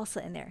 there's a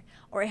salsa in there.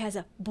 Or it has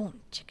a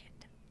boom, chicka,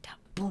 dun,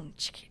 boom,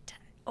 chicka, dun.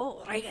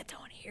 Oh,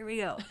 reggaeton, here we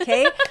go.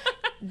 Okay?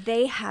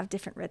 They have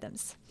different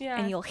rhythms. Yeah.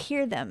 And you'll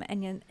hear them.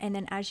 And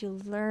then as you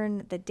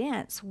learn the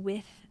dance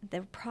with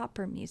the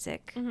proper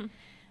music,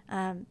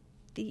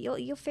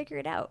 you'll figure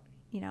it out,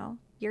 you know.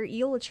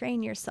 You'll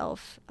train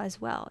yourself as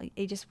well.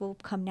 It just will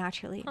come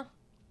naturally. Huh.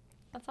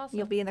 That's awesome.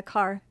 You'll be in the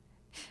car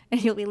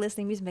and you'll be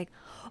listening to music like,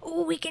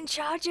 oh, we can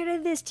charge out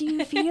of this. Do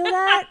you feel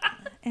that?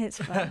 And it's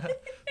fun.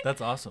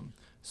 That's awesome.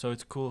 So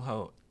it's cool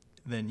how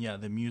then,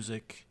 the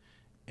music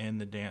and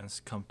the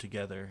dance come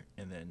together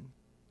and then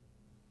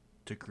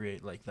to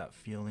create like that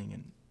feeling,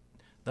 and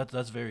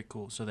that's very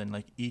cool. So then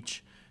like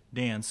each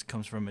dance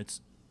comes from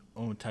its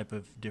own type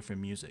of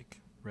different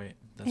music, right?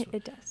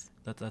 It does.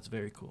 That's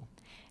very cool.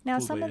 Now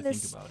cool some way of to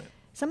this think about it.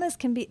 Some of this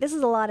can be, this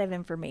is a lot of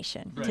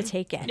information to Right.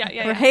 take in,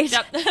 Yeah. right?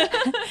 Yep.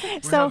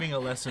 We're So having a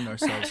lesson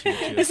ourselves here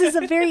too.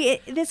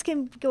 this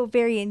can go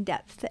very in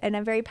depth, and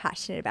I'm very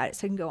passionate about it,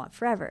 so it can go on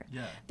forever.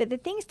 Yeah. But the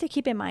things to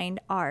keep in mind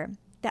are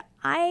that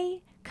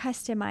I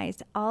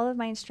customized all of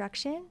my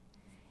instruction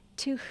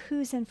to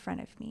who's in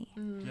front of me.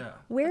 Yeah.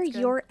 Where That's good.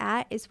 you're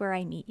at is where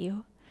I meet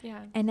you,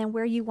 Yeah. and then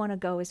where you want to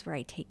go is where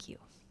I take you.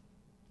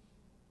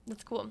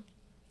 That's cool.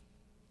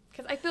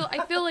 Because I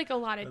feel like a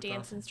lot of That's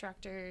dance awesome.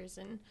 instructors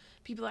and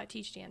people that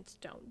teach dance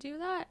don't do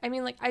that. I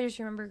mean, like, I just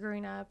remember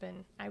growing up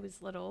and I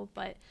was little,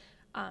 but,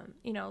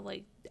 you know,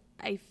 like,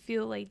 I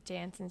feel like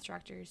dance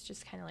instructors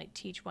just kind of like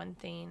teach one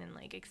thing and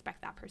like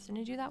expect that person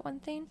to do that one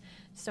thing.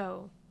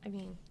 So, I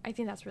mean, I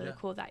think that's really Yeah,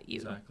 cool that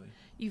Exactly.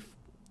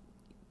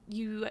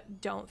 you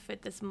don't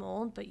fit this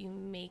mold, but you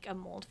make a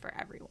mold for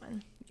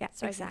everyone. Yeah,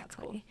 So I think that's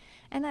exactly. cool.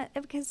 And that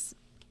because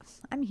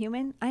I'm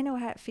human, I know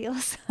how it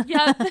feels.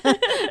 Yeah.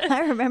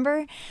 I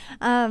remember.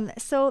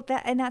 So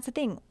that's the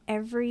thing.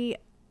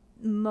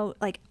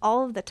 Like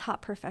all of the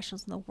top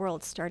professionals in the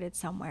world started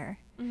somewhere.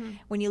 Mm-hmm.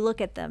 When you look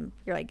at them,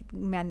 you're like,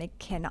 man, they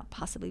cannot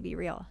possibly be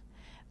real.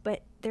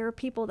 But there are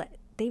people that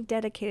they've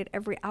dedicated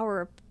every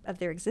hour of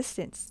their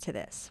existence to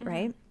this,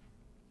 right?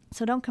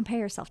 So don't compare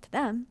yourself to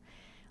them.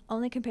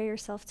 Only compare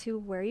yourself to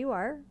where you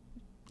are,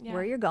 Yeah.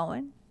 where you're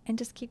going, and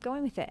just keep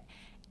going with it.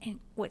 And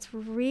what's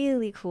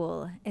really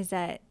cool is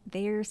that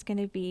there's going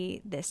to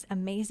be this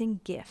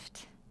amazing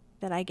gift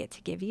that I get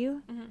to give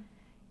you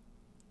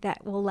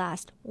that will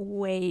last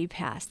way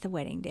past the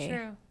wedding day.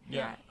 True.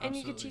 Yeah. And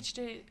you can absolutely. teach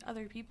to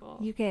other people.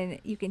 You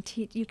can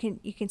teach, you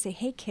can say,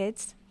 hey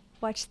kids,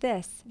 watch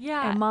this.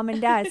 Yeah. And mom and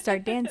dad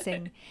start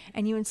dancing,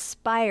 and you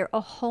inspire a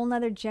whole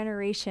nother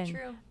generation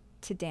True.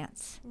 to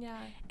dance. Yeah.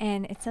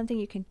 And it's something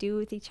you can do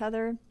with each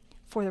other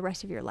for the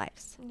rest of your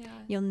lives. Yeah.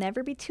 You'll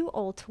never be too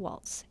old to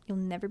waltz. You'll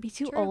never be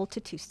too True. old to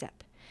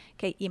two-step.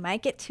 Okay, you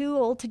might get too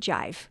old to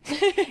jive.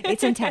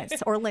 It's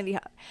intense, or Lindy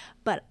Hop,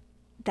 but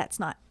that's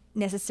not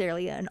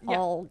necessarily an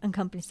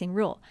all-encompassing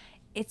rule.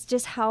 It's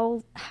just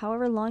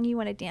however long you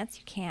want to dance,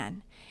 you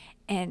can.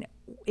 And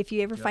if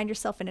you ever find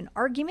yourself in an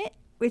argument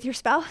with your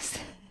spouse,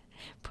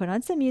 put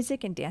on some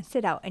music and dance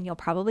it out, and you'll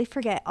probably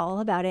forget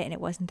all about it, and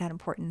it wasn't that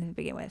important to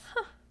begin with.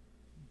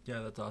 Yeah,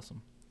 that's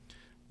awesome.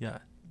 Yeah,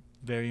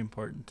 very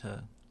important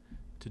to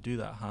do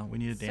that, huh? We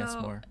need to dance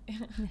more.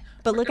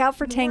 But look out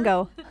for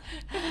tango.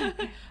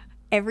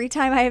 Every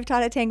time I have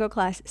taught a tango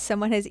class,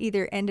 someone has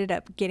either ended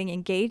up getting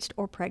engaged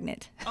or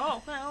pregnant.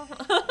 Oh, well.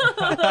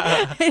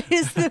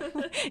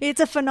 It's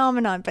a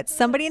phenomenon, but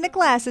somebody in the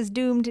class is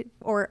doomed,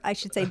 or I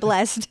should say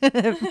blessed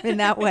in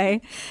that way.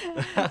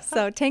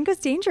 So tango's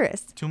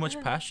dangerous. Too much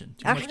passion.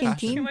 Too Actually, much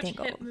Too passion. much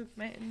Tango. hip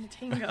movement in the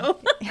tango.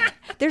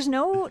 There's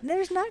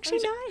actually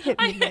not hip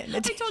movement in the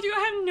I tango. told you I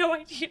have no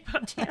idea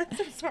about dance.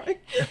 I'm sorry.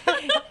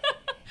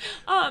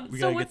 We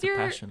so gotta what's get the your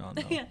passion on,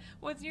 though. Yeah,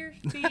 what's your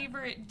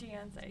favorite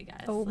dance? I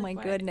guess. Oh, my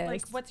goodness.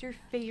 Like, what's your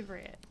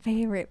favorite?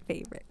 Favorite.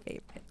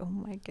 Oh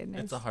my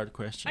goodness. It's a hard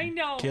question. I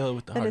know. Kayla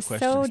with the That hard is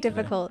questions. so today.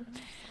 difficult.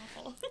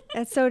 Awful.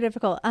 That's so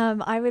difficult.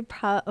 I would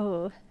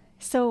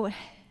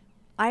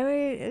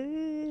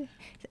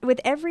with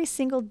every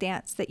single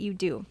dance that you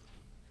do,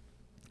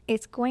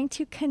 it's going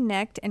to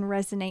connect and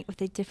resonate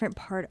with a different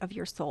part of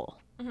your soul.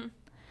 Mm-hmm.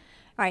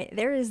 All right,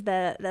 there is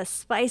the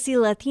spicy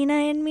Latina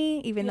in me,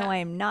 even though Yeah. I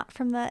am not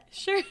from that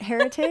Sure.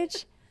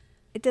 heritage.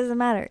 It doesn't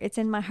matter. It's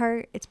in my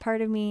heart. It's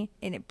part of me,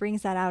 and it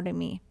brings that out in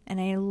me. And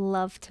I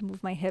love to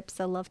move my hips.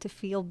 I love to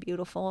feel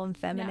beautiful and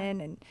feminine,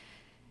 and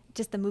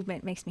just the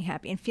movement makes me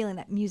happy. And feeling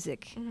that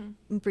music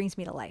brings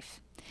me to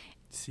life.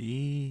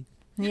 See?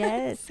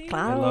 Yes, See?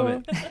 claro. I love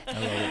it. I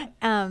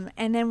love it.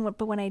 And then,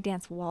 but when I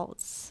dance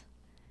waltz,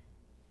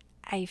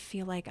 I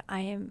feel like I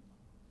am.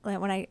 Like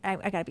when I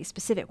gotta be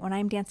specific. When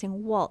I'm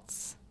dancing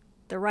waltz,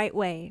 the right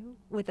way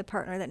with a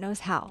partner that knows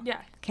how. Yeah.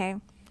 Okay.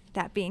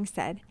 That being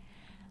said,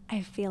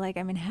 I feel like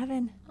I'm in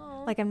heaven.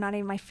 Aw. Like I'm not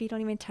even. My feet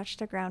don't even touch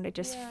the ground. I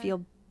just Yeah.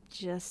 feel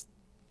just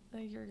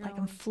Like you're like I'm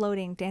going.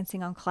 floating,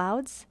 dancing on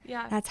clouds.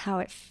 Yeah. That's how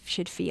it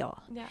should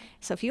feel. Yeah.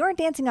 So if you aren't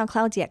dancing on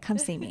clouds yet, come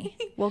see me.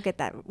 We'll get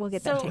that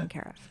So- taken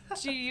care of.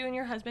 Do you and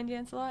your husband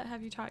dance a lot?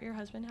 Have you taught your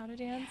husband how to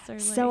dance? Or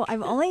So like...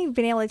 I've only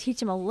been able to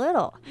teach him a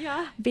little.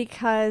 Yeah.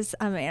 Because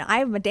I mean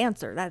I'm a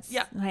dancer. That's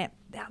Yeah.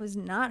 that was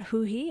not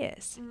who he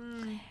is.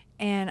 Mm.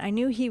 And I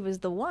knew he was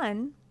the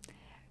one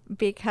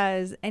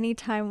because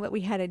anytime that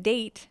we had a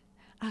date,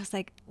 I was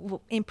like,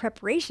 well, in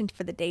preparation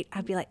for the date,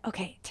 I'd be like,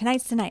 okay,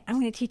 tonight's the night. I'm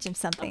going to teach him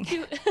something.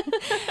 Cute.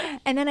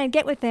 And then I'd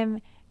get with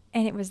him,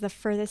 and it was the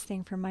furthest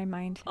thing from my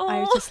mind. I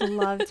Aw. just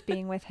loved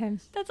being with him.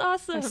 That's I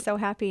awesome. was so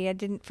happy.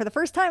 For the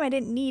first time, I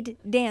didn't need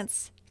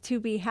dance to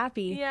be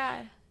happy,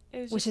 Yeah.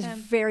 It was which just is him.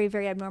 very,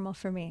 very abnormal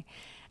for me.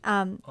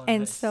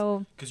 And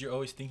so Because you're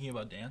always thinking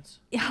about dance?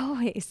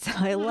 always,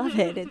 I love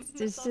it. It's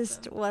That's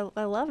just, awesome. well,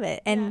 I love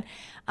it. And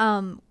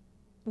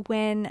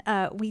when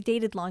we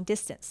dated long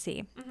distance,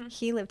 Mm-hmm.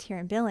 he lived here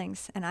in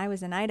Billings and I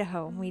was in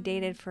Idaho. And we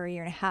dated for a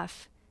year and a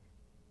half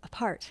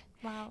apart.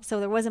 Wow. So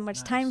there wasn't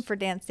much time Nice. for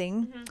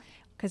dancing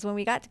because when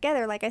we got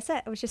together, like I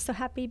said, I was just so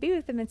happy to be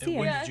with him and see And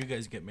when him. Yeah. did you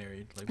guys get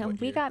married? Like And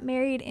what we year? got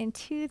married in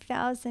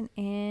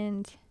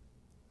 2002.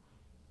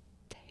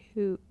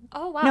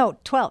 Oh, wow. No,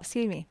 12.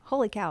 Excuse me.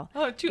 Holy cow.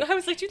 Oh, I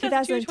was like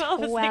 2012.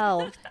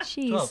 2012.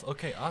 Jeez. 12.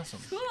 Okay, awesome.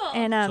 Cool.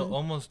 And So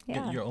almost,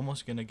 yeah. you're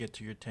almost going to get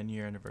to your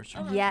 10-year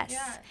anniversary. Yes.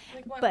 Yeah.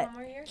 Like what, But one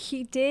more year?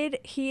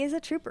 he is a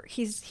trooper.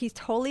 He's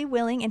totally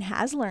willing and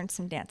has learned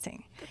some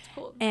dancing. That's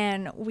cool.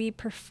 And we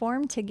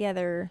performed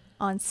together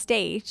on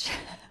stage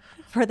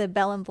for the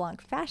Belle and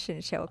Blanc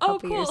fashion show a Oh,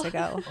 couple years cool.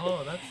 ago.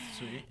 Oh, that's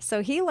sweet.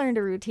 So he learned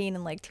a routine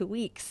in like 2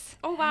 weeks.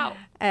 Oh, wow.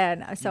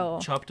 And so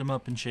Chopped him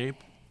up in shape.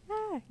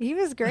 he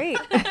was great.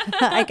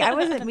 Like I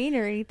wasn't mean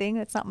or anything.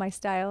 That's not my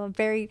style. I'm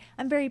very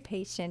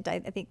patient. I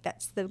think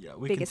that's the Yeah,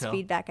 we can biggest tell.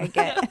 feedback I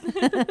get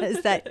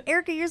is that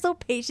Erica, you're so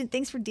patient.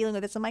 Thanks for dealing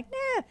with this. I'm like,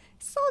 nah,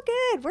 it's all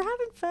good. We're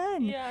having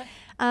fun. Yeah.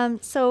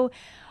 So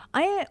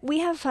we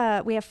have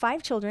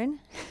 5 children.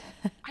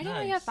 I didn't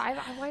know you had 5.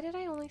 Why did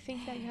I only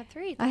think that you had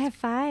 3? I have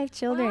 5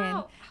 children.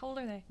 Wow. How old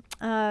are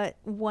they?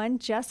 One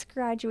just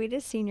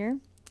graduated senior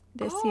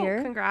this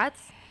year. Congrats.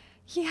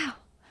 Yeah.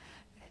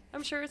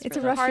 I'm sure it's It's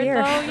a really rough hard year.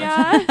 though.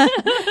 Yeah.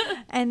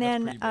 And That's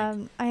then pretty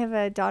big. I have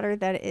a daughter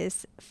that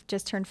is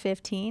just turned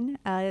 15,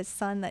 a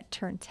son that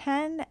turned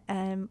 10,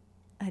 and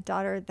a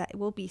daughter that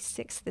will be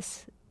 6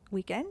 this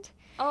weekend,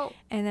 Oh.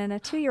 and then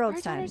a 2-year-old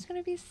Our son. daughter's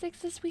gonna be 6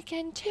 this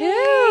weekend too.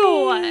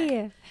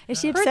 Hey! Is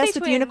she Birthday obsessed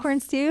with twins.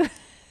 unicorns too?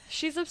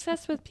 She's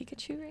obsessed with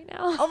Pikachu right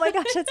now. Oh my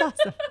gosh, that's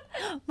awesome.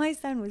 My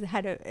son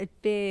had a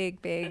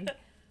big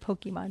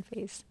Pokemon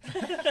face.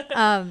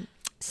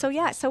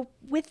 So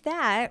with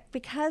that,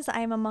 because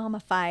I'm a mom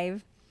of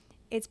 5,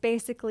 it's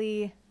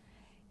basically,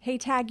 hey,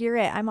 Tag, you're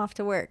it. I'm off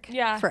to work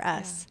for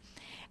us.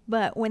 Yeah.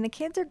 But when the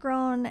kids are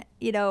grown,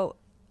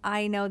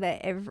 I know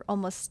that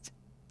almost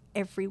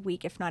every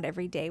week, if not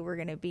every day, we're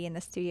going to be in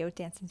the studio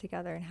dancing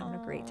together and having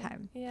a great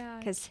time. Yeah,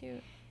 because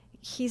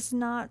he's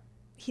not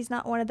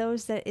one of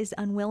those that is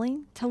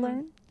unwilling to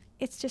learn.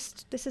 It's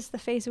just, this is the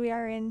phase we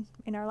are in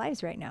our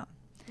lives right now.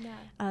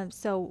 Yeah.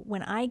 So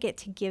when I get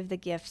to give the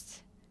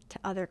gifts to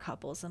other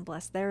couples and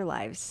bless their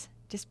lives,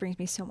 just brings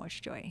me so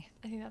much joy.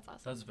 I think that's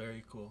awesome. That's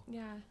very cool.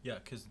 Yeah. Yeah,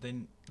 because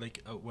then,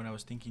 like, when I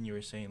was thinking, you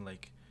were saying,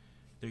 like,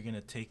 they're going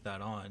to take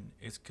that on.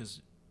 It's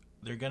because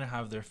they're going to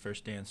have their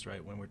first dance,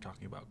 right, when we're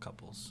talking about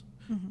couples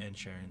and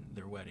sharing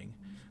their wedding.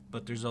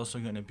 But there's also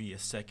going to be a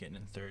second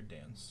and third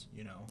dance,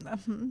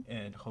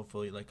 and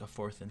hopefully, like, a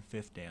fourth and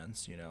fifth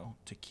dance,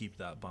 to keep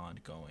that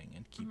bond going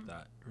and keep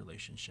that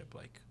relationship,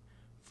 like,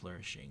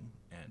 flourishing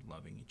and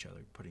loving each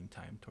other, putting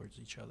time towards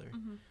each other.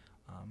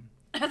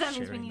 That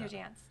means when you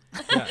dance.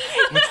 Yeah,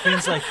 which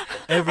means like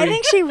I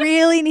think she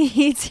really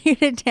needs you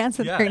to dance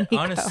with her, Nico.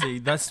 Honestly,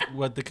 that's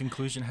what the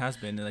conclusion has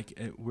been. Like,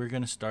 we're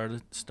gonna start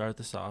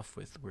this off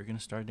with, we're gonna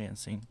start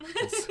dancing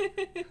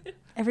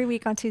every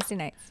week on Tuesday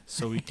nights,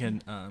 so we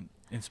can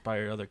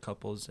inspire other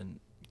couples, and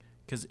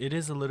because it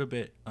is a little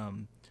bit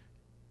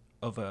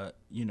of a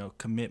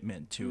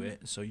commitment to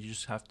it. So you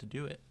just have to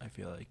do it, I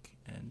feel like,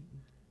 and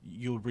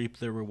you'll reap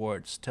the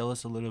rewards. Tell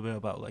us a little bit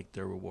about, like,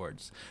 the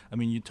rewards. I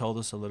mean, you told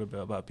us a little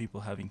bit about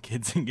people having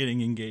kids and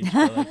getting engaged,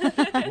 but,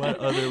 like, what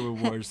other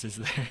rewards is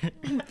there?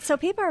 So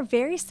people are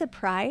very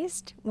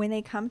surprised when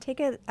they come take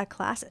a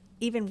class,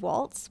 even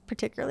waltz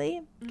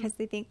particularly, because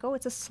they think, oh,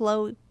 it's a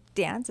slow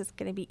dance, it's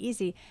going to be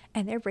easy,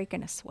 and they're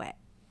breaking a sweat.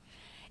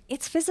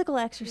 It's physical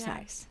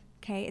exercise,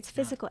 okay? It's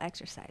physical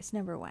exercise,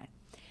 number one.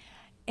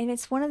 And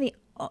it's one of the,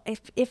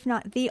 if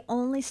not the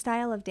only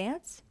style of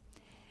dance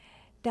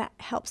that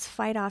helps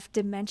fight off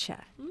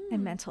dementia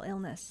and mental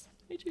illness.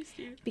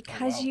 Interesting.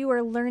 Because you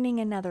are learning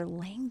another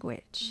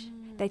language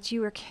that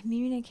you are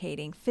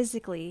communicating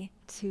physically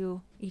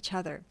to each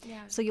other. Yeah.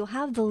 So you'll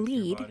have the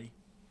lead.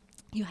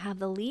 You have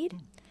the lead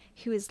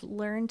who has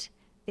learned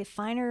the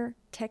finer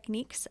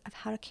techniques of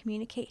how to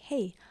communicate.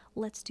 Hey,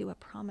 let's do a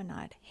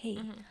promenade. Hey,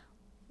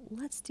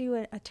 let's do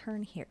a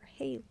turn here.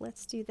 Hey,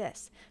 let's do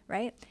this,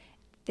 right?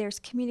 There's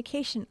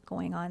communication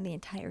going on the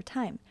entire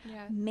time.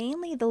 Yeah.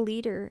 Mainly the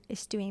leader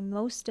is doing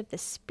most of the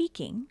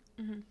speaking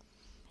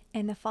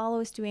and the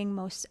follow is doing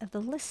most of the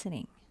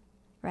listening,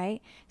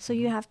 right? So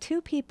you have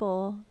two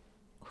people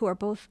who are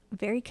both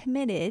very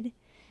committed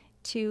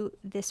to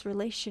this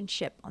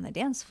relationship on the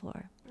dance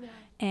floor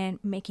and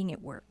making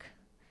it work,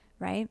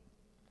 right?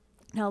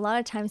 Now, a lot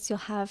of times you'll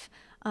have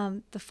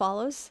the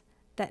follows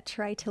that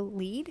try to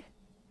lead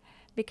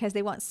because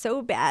they want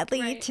so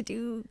badly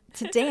to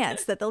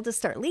dance that they'll just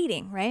start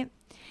leading, right?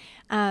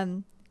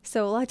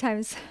 So a lot of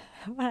times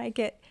when I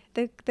get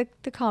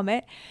the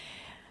comment,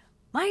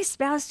 my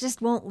spouse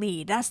just won't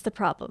lead. That's the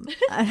problem.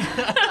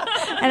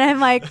 And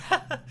I'm like,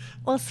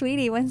 well,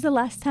 sweetie, when's the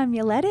last time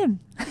you let him?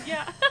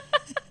 Yeah.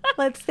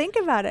 Let's think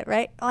about it,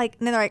 right? Like,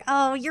 and then they're like,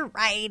 oh, you're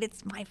right.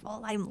 It's my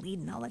fault. I'm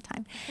leading all the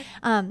time.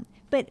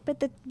 But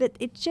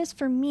it's just,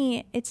 for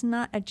me, it's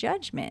not a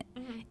judgment.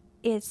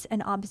 It's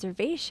an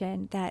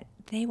observation that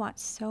they want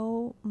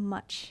so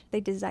much,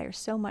 they desire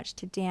so much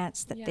to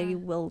dance that they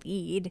will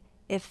lead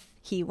if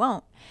he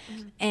won't.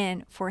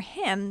 And for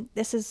him,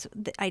 this is,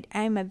 I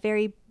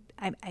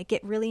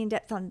get really in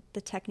depth on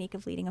the technique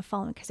of leading and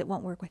following because it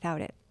won't work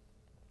without it.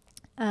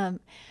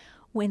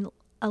 When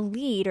a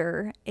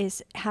leader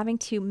is having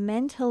to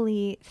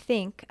mentally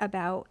think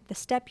about the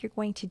step you're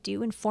going to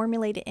do and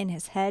formulate it in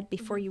his head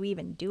before you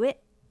even do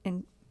it,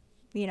 and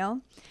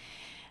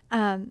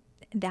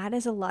that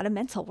is a lot of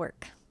mental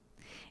work.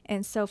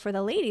 And so for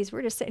the ladies,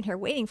 we're just sitting here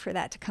waiting for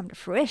that to come to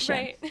fruition.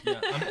 Right. Yeah,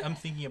 I'm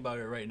thinking about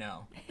it right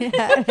now.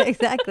 Yeah,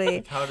 exactly.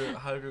 Like how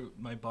do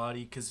my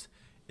body, because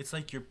it's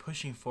like you're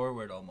pushing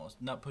forward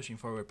almost. Not pushing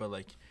forward, but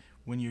like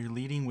when you're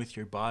leading with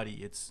your body,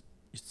 it's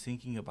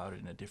thinking about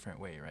it in a different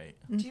way, right?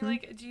 Do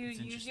you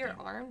use your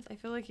arms? I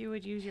feel like you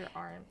would use your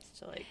arms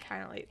to like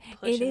kind of like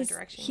push in the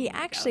direction. He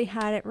actually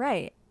had it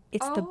right.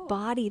 It's the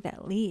body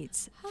that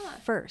leads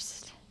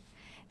first.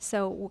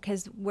 So,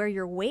 because where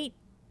your weight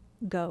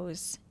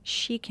goes,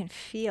 she can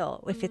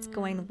feel if it's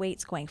going, the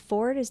weight's going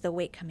forward, is the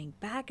weight coming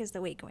back, is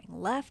the weight going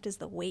left, is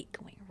the weight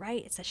going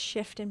right. It's a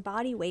shift in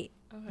body weight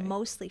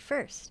mostly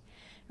first,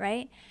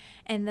 right?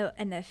 And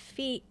the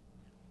feet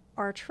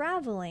are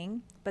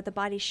traveling, but the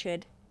body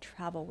should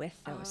travel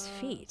with those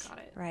feet,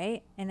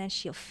 right? And then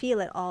she'll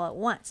feel it all at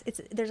once.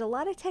 There's a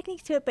lot of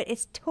techniques to it, but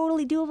it's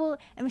totally doable.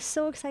 I'm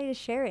so excited to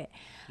share it.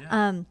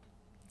 Yeah.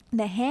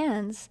 The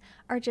hands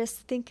are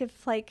just, think of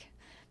like,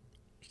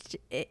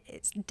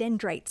 it's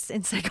dendrites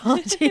in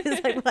psychology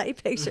is like what I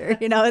picture.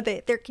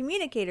 They're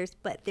communicators,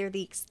 but they're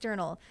the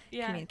external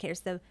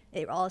communicators.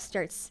 It all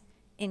starts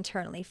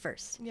internally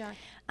first. Yeah.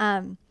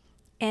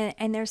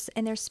 And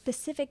there's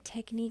specific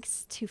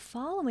techniques to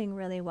following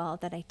really well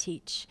that I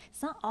teach.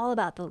 It's not all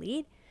about the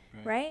lead,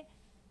 right?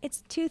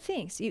 It's two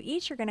things. You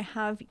each are going to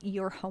have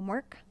your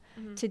homework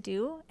to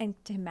do and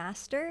to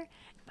master.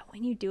 But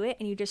when you do it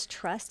and you just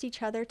trust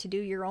each other to do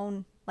your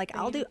own, like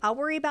I'll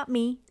worry about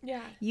me.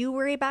 Yeah. You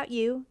worry about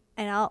you,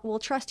 and we'll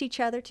trust each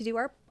other to do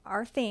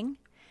our thing,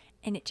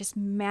 and it just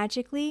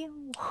magically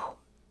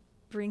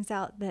brings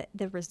out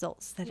the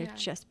results that are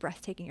just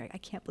breathtaking. You're like, I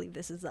can't believe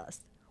this is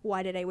us.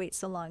 Why did I wait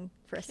so long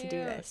for us to do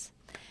this?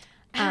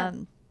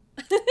 And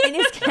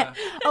it's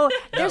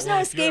there's no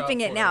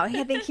escaping it now.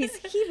 I think he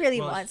really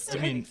wants to.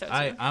 I mean,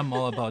 I'm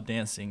all about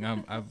dancing.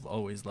 I've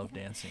always loved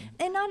dancing.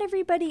 And not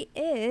everybody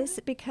is,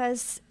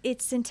 because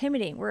it's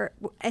intimidating. We're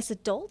as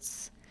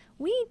adults,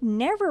 we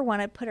never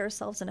want to put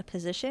ourselves in a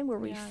position where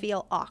we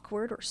feel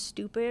awkward or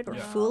stupid or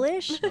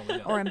foolish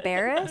or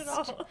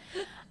embarrassed.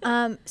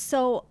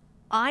 So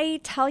I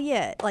tell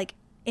you, like,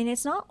 and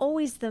it's not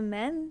always the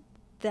men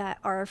that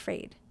are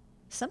afraid.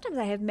 Sometimes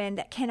I have men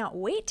that cannot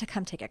wait to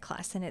come take a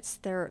class, and it's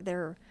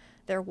their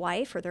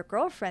wife or their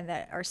girlfriend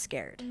that are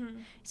scared.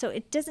 So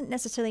it doesn't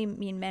necessarily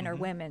mean men or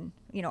women,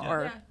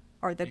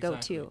 are the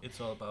go-to. It's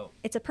all about.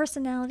 It's a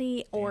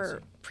personality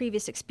or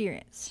previous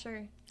experience.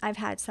 Sure. I've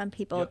had some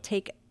people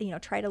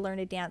try to learn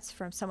a dance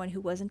from someone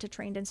who wasn't a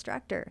trained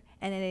instructor,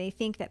 and then they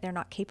think that they're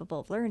not capable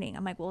of learning.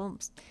 I'm like, well,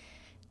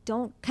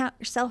 don't count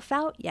yourself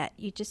out yet.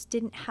 You just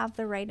didn't have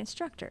the right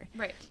instructor.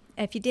 Right.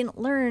 If you didn't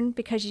learn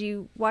because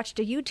you watched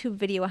a YouTube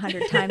video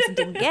 100 times and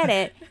didn't get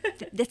it,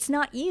 that's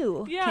not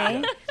you. Yeah.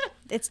 Okay.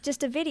 It's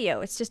just a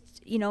video. It's just,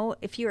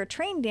 if you're a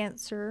trained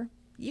dancer,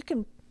 you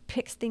can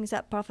pick things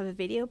up off of a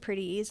video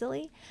pretty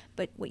easily.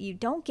 But what you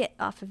don't get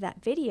off of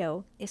that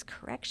video is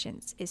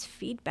corrections, is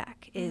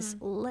feedback, is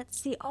let's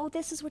see,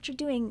 this is what you're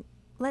doing.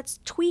 Let's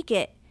tweak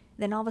it.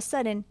 Then all of a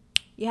sudden,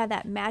 you have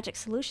that magic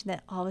solution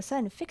that all of a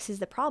sudden fixes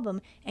the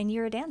problem, and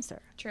you're a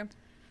dancer. True.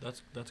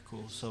 That's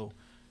cool. So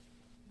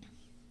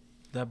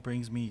that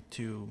brings me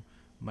to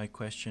my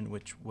question,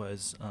 which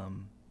was,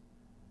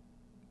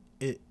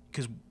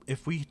 because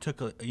if we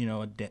took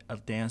a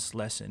dance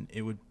lesson,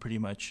 it would pretty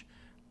much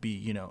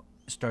be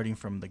starting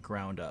from the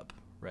ground up,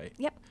 right?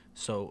 Yep.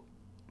 So,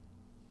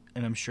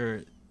 and I'm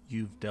sure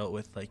you've dealt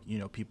with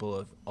people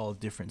of all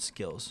different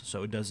skills.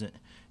 So it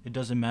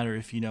doesn't matter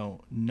if you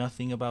know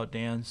nothing about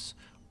dance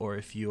or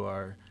if you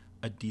are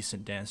a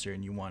decent dancer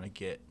and you want to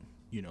get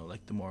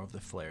like the more of the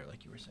flair,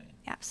 like you were saying.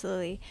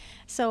 Absolutely.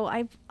 So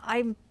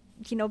I'm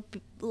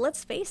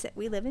let's face it,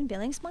 we live in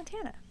Billings,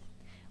 Montana,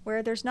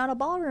 where there's not a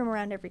ballroom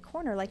around every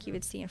corner like you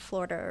would see in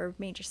Florida or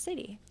major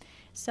city.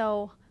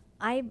 So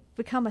I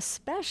become a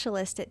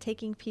specialist at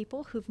taking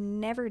people who've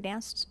never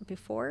danced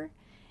before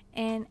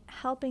and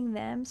helping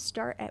them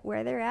start at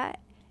where they're at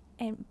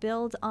and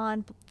build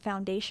on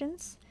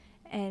foundations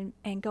and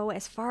go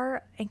as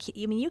far. And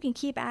you can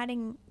keep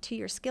adding to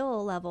your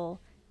skill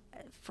level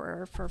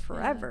for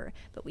forever,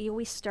 but we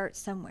always start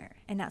somewhere,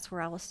 and that's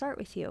where I will start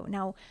with you.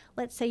 Now,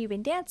 let's say you've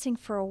been dancing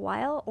for a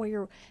while,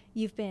 or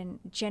you've been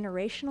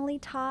generationally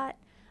taught,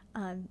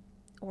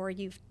 or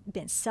you've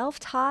been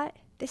self-taught.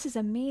 This is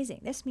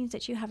amazing. This means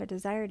that you have a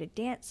desire to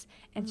dance,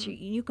 and so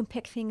you can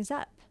pick things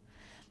up.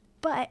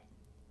 But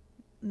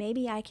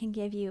maybe I can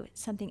give you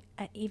something,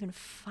 an even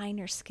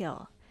finer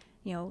skill,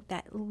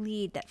 that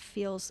lead that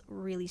feels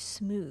really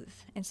smooth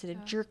instead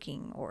of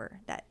jerking, or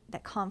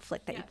that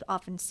conflict that you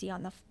often see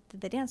on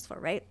the dance floor,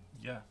 right?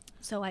 Yeah.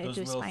 So I those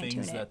just little fine tune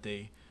things it. that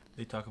they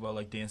talk about,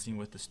 like Dancing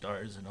with the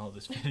Stars and all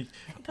this,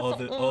 all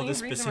the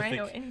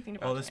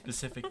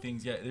specific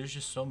things. Yeah, there's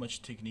just so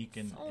much technique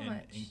and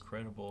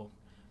incredible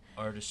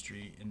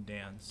artistry in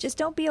dance. Just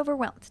don't be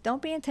overwhelmed.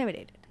 Don't be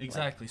intimidated.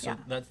 Exactly. So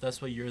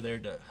that's why you're there,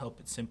 to help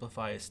it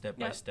simplify it step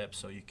by step,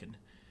 so you can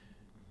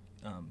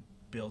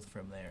build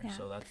from there. Yeah.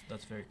 So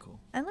that's very cool.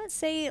 And let's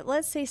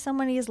say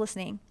somebody is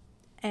listening,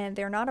 and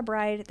they're not a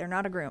bride, they're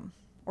not a groom,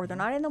 or they're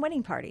not in the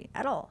wedding party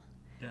at all.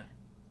 Yeah.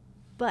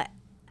 But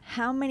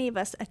how many of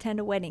us attend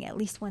a wedding at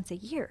least once a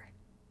year?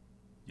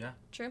 Yeah.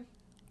 True.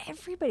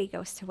 Everybody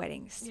goes to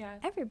weddings. Yeah.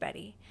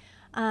 Everybody.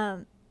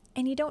 And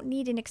you don't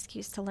need an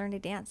excuse to learn to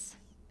dance.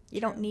 You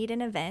don't need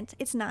an event.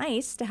 It's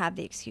nice to have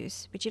the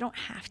excuse, but you don't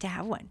have to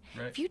have one.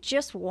 Right. If you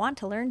just want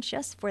to learn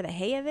just for the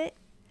hay of it,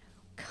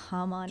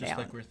 come on down. Just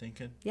like we're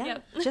thinking. Yeah,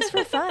 just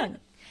for fun.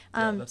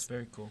 That's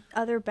very cool.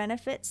 Other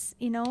benefits,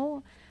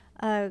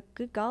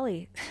 good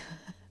golly,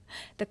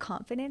 the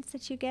confidence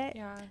that you get,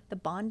 the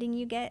bonding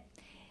you get.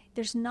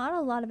 There's not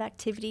a lot of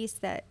activities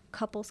that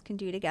couples can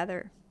do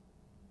together,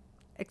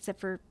 except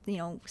for,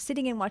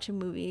 sitting and watching a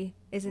movie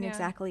isn't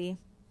exactly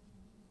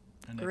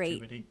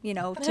great,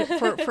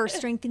 for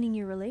strengthening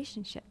your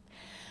relationship.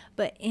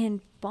 But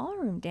in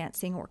ballroom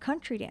dancing or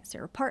country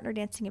dancing or partner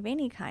dancing of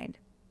any kind,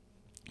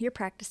 you're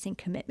practicing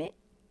commitment,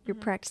 you're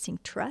practicing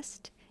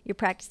trust, you're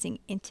practicing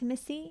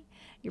intimacy,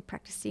 you're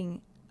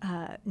practicing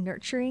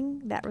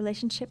nurturing that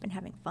relationship and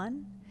having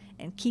fun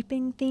and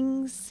keeping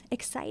things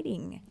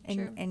exciting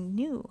and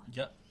new.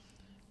 Yep,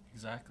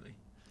 exactly.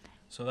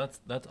 So that's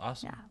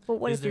awesome. Yeah. But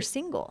what Is if you're there-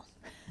 single?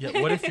 Yeah.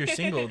 What if you're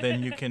single?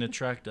 Then you can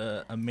attract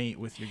a mate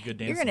with your good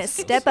dancing You're going to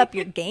skills. step up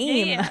your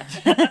game.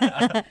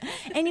 Yeah.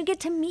 And you get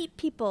to meet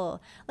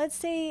people. Let's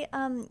say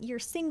you're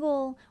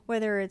single,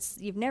 whether it's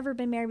you've never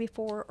been married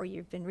before or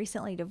you've been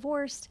recently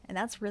divorced, and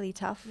that's really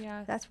tough.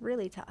 Yeah. That's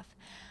really tough.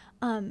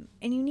 And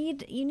you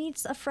need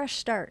a fresh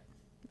start,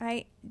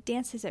 right?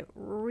 Dance is a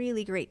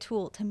really great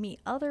tool to meet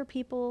other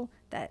people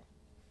that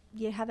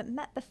you haven't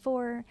met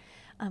before,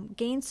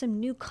 gain some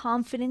new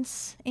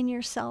confidence in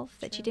yourself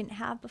that you True. didn't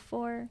have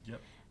before,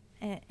 Yep.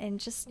 and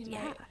just You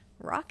might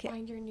rock it.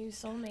 Find your new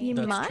soulmate. You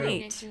That's might.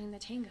 true. Doing the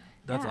tango.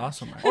 That's Yeah.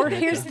 awesome. Or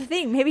actually. here's the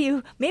thing: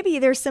 maybe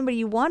there's somebody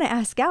you want to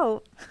ask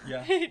out,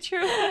 Yeah.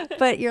 True.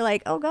 but you're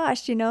like, oh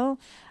gosh, I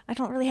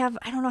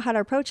don't know how to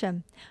approach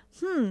him.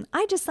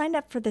 I just signed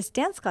up for this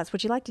dance class.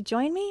 Would you like to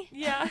join me?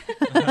 Yeah.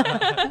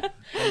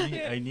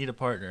 I need a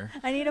partner.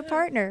 I need a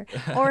partner.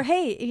 Or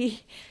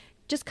hey,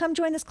 just come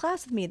join this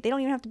class with me. They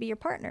don't even have to be your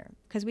partner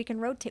because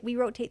we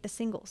rotate the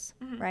singles,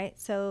 right?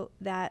 So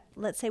that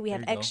let's say we There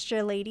have you go.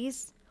 extra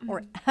ladies,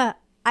 or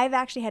I've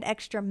actually had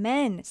extra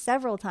men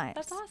several times.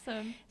 That's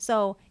awesome.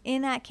 So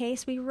in that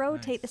case, we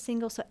rotate Nice. the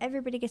singles so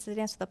everybody gets to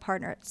dance with a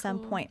partner at some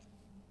Cool. point.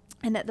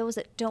 And that those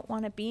that don't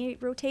want to be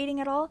rotating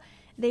at all,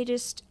 they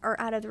just are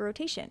out of the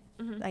rotation.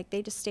 Like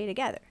they just stay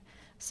together.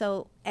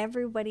 So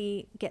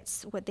everybody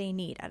gets what they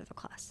need out of the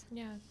class.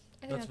 Yeah.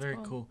 I think That's very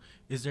cool.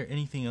 Is there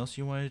anything else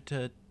you wanted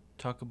to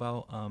talk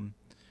about,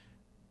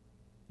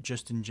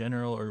 just in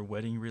general or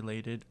wedding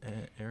related,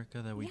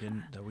 Erica, that we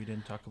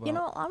didn't talk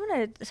about? I'm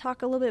going to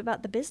talk a little bit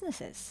about the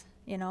businesses.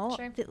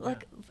 Sure.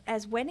 Like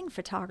as wedding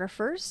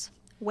photographers,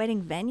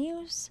 wedding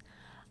venues,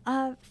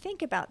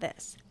 think about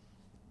this.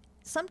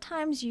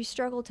 Sometimes you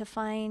struggle to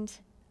find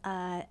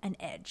an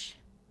edge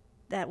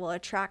that will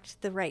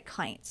attract the right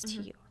clients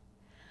to you.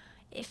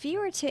 If you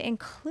were to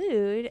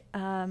include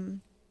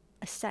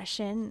a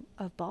session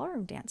of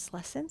ballroom dance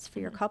lessons for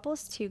your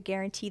couples to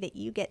guarantee that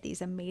you get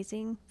these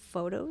amazing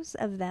photos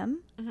of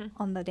them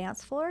on the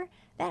dance floor,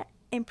 that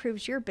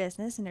improves your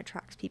business and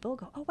attracts people.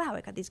 Go, oh wow,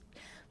 I got these.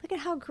 Look at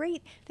how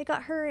great they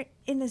got her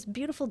in this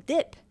beautiful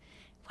dip.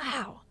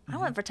 Wow, I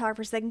want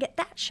photographers that can get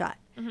that shot,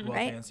 While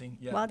right? dancing,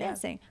 yeah. While Yeah.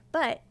 dancing.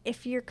 But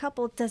if your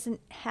couple doesn't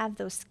have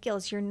those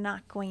skills, you're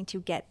not going to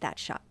get that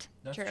shot,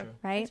 That's True. true.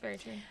 right? That's very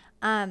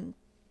true.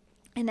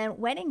 And then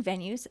wedding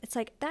venues, it's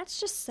like that's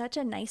just such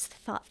a nice,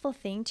 thoughtful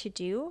thing to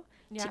do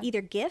Yeah. to either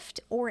gift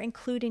or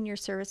include in your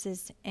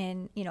services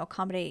and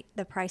accommodate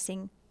the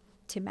pricing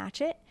to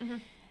match it.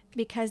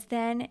 Because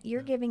then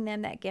you're giving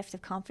them that gift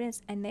of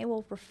confidence, and they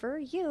will refer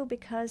you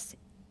because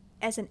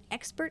as an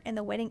expert in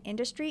the wedding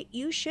industry,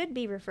 you should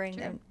be referring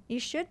them. You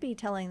should be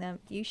telling them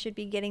you should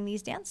be getting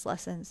these dance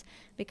lessons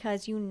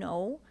because you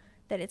know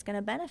that it's going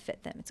to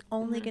benefit them. It's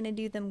only going to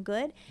do them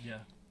good. Yeah.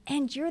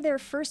 And you're their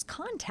first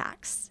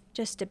contacts,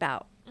 just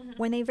about.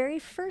 When they very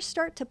first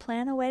start to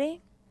plan a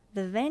wedding,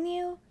 the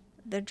venue,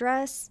 the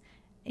dress,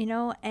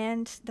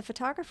 and the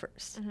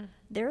photographers.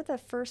 They're the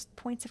first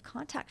points of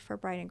contact for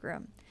bride and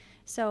groom.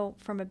 So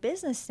from a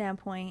business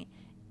standpoint,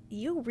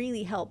 you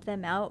really help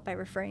them out by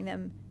referring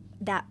them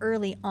that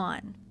early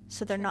on,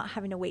 so they're not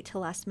having to wait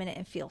till last minute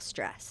and feel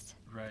stressed.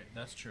 Right.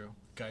 That's true.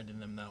 Guiding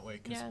them that way,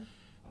 because Yeah.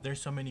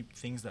 there's so many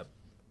things that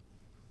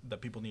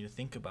people need to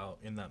think about,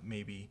 and that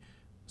maybe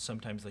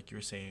sometimes, like you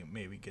were saying,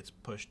 maybe gets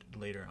pushed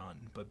later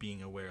on, but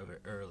being aware of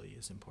it early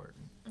is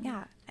important.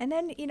 Yeah. And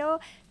then,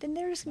 then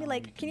there's going to be Now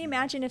like, we can can you do that.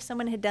 imagine if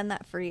someone had done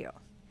that for you?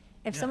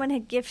 If Yeah. someone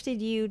had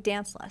gifted you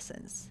dance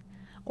lessons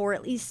or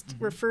at least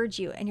referred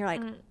you, and you're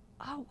like,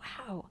 oh,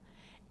 wow.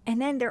 And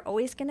then they're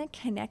always going to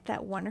connect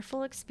that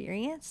wonderful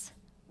experience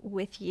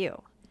with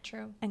you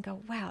True. and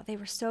go, wow, they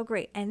were so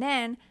great. And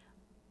then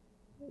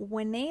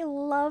when they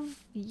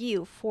love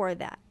you for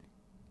that,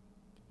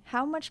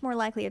 how much more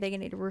likely are they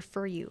going to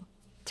refer you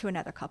to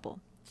another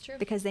couple? It's true.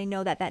 Because they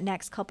know that that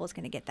next couple is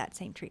going to get that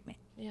same treatment.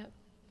 Yep.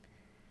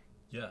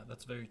 Yeah,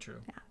 that's very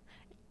true. Yeah.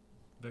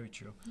 Very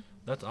true.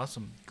 That's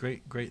awesome.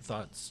 Great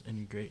thoughts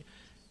and great.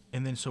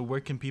 And then, so where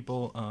can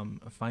people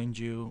find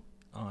you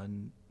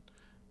on?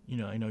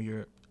 I know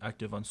you're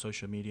active on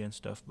social media and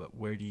stuff, but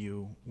where do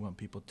you want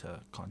people to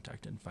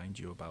contact and find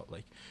you about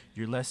like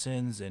your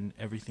lessons and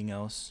everything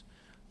else?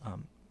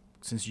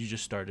 Since you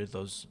just started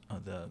those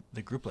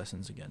the group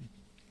lessons again.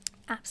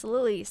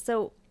 Absolutely.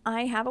 So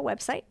I have a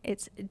website.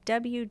 It's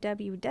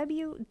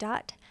www.thebeat,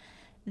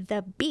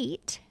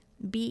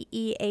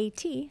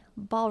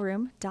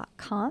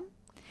 ballroom.com.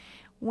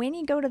 When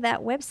you go to that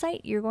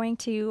website, you're going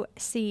to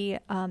see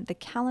the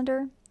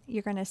calendar.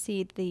 You're going to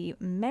see the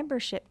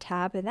membership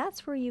tab, and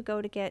that's where you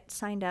go to get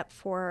signed up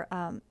for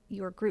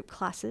your group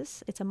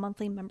classes. It's a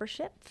monthly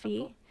membership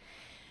fee.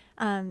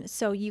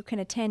 So you can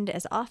attend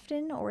as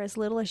often or as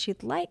little as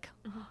you'd like.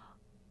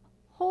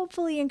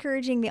 Hopefully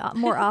encouraging the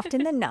more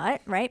often than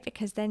not, right?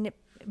 Because then it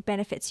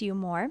benefits you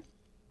more.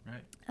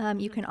 Right.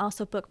 You can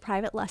also book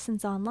private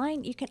lessons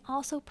online. You can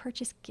also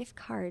purchase gift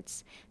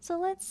cards. So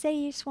let's say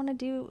you just want to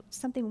do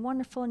something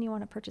wonderful and you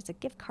want to purchase a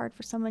gift card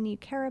for someone you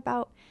care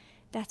about.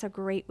 That's a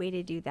great way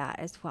to do that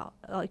as well.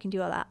 You can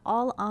do all that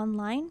all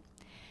online.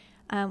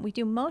 We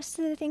do most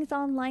of the things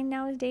online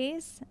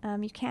nowadays.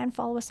 You can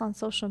follow us on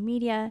social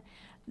media.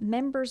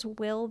 Members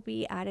will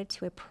be added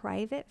to a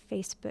private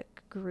Facebook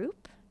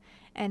group.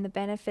 And the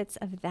benefits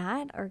of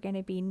that are going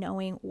to be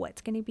knowing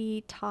what's going to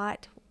be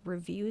taught,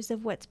 reviews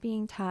of what's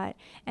being taught.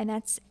 And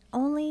that's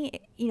only,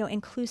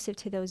 inclusive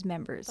to those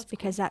members,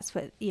 because that's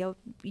what,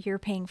 you're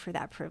paying for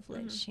that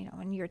privilege,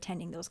 when you're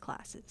attending those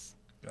classes.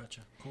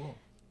 Gotcha. Cool.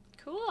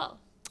 Cool.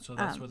 So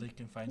that's where they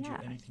can find you.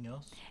 Anything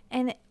else?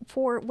 And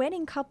for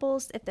wedding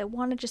couples, if they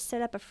want to just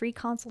set up a free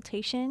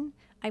consultation,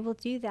 I will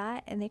do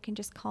that. And they can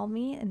just call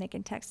me, and they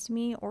can text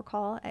me or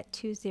call at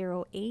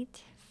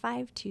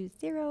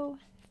 208-520-3905.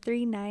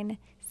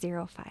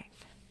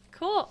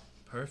 Cool.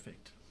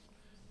 Perfect.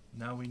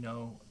 Now we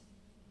know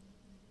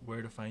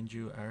where to find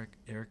you,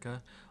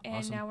 Erica. And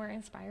awesome. Now we're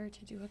inspired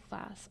to do a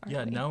class.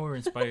 Yeah, now we're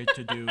inspired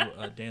to do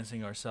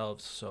dancing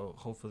ourselves. So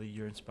hopefully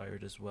you're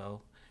inspired as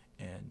well.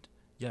 And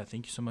yeah,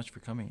 thank you so much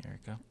for coming,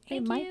 Erica. Hey,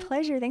 my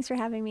pleasure. Thanks for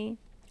having me.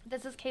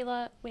 This is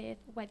Kayla with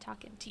Wet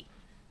Talk and Tea.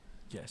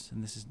 Yes,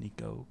 and this is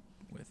Nico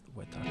with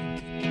Wet Talk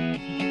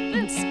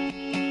and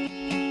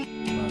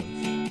Tea.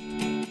 Love.